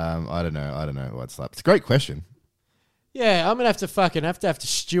 I don't know what slap. It's a great question. Yeah, I'm gonna have to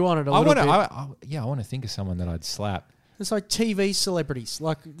stew on it a I little want bit. to. I want to think of someone that I'd slap. It's like TV celebrities.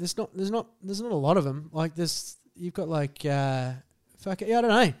 Like there's not a lot of them. Like you've got like I don't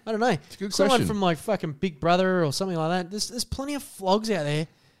know. It's a good Someone question. from like fucking Big Brother or something like that. There's plenty of flogs out there.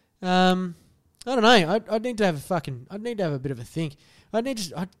 I don't know. I'd need to have a bit of a think. Do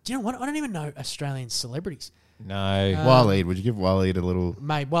you know what? I don't even know Australian celebrities. No, Waleed, would you give Waleed a little?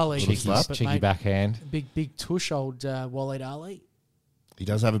 Mate, Waleed Little is slap? up it, cheeky mate. backhand. Big tush, old Waleed Ali. He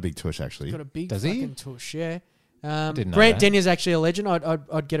does have a big tush, actually. Got a big Does he? fucking tush, yeah. Didn't know Grant that. Denier's actually a legend.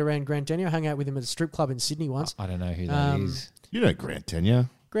 I'd get around Grant Denier. I hung out with him at a strip club in Sydney once. I don't know who that Um, is. You know Grant Tenya.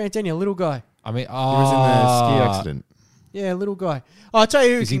 Grant Denier, little guy. I mean, He was in the ski oh, accident. Yeah, little guy. I'll tell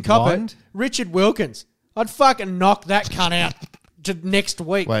you who Is he can cop blonde? it. Richard Wilkins. I'd fucking knock that cunt out to next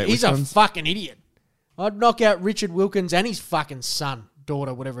week. Wait, He's which a one's- fucking idiot. I'd knock out Richard Wilkins and his fucking son,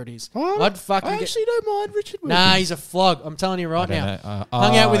 daughter, whatever it is. I'd fucking I get... actually don't mind Richard Wilkins. Nah, he's a flog. I'm telling you right I don't now. know.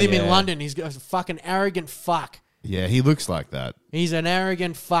 Hung out with him in yeah. London. He's a fucking arrogant fuck. Yeah, he looks like that. He's an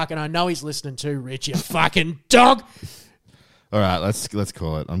arrogant fuck, and I know he's listening too, Rich, you fucking dog. All right, let's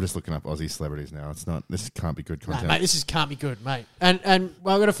call it. I'm just looking up Aussie celebrities now. This can't be good No, content. mate, this can't be good, mate. And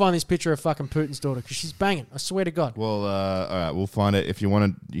well, I've got to find this picture of fucking Putin's daughter because she's banging. I swear to God. Well, all right, we'll find it. If you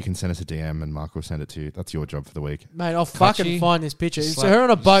want to, you can send us a DM and Mark will send it to you. That's your job for the week. Mate, I'll Touchy. fucking find this picture. It's her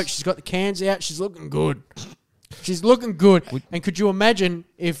on a boat. She's got the cans out. She's looking good. She's looking good. And could you imagine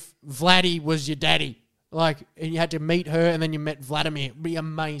if Vladdy was your daddy? Like, and you had to meet her and then you met Vladimir. It'd be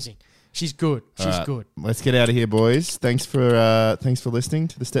amazing. She's good. She's All right, good. Let's get out of here, boys. Thanks for listening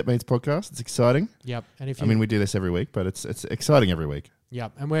to the Stepmates podcast. It's exciting. Yep. And if you, I mean, we do this every week, but it's exciting every week.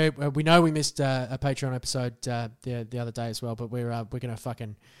 yep. And we know we missed a Patreon episode the other day as well, but we're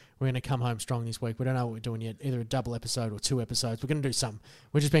gonna come home strong this week. We don't know what we're doing yet. Either a double episode or 2 episodes. We're gonna do something.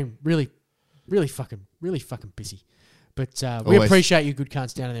 We've just been really fucking busy. But we Always. appreciate you good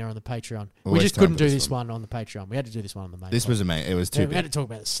cunts down there on the Patreon. We Always just time couldn't for do this this one on the Patreon. We had to do this one on the main. This pod. was amazing. It was too We had to big. talk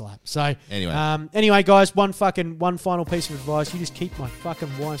about the slap. So Anyway. anyway, guys, one final piece of advice. You just keep my fucking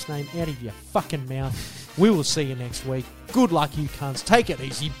wife's name out of your fucking mouth. We will see you next week. Good luck, you cunts. Take it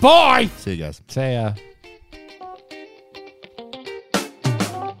easy. Bye. See you guys. See ya.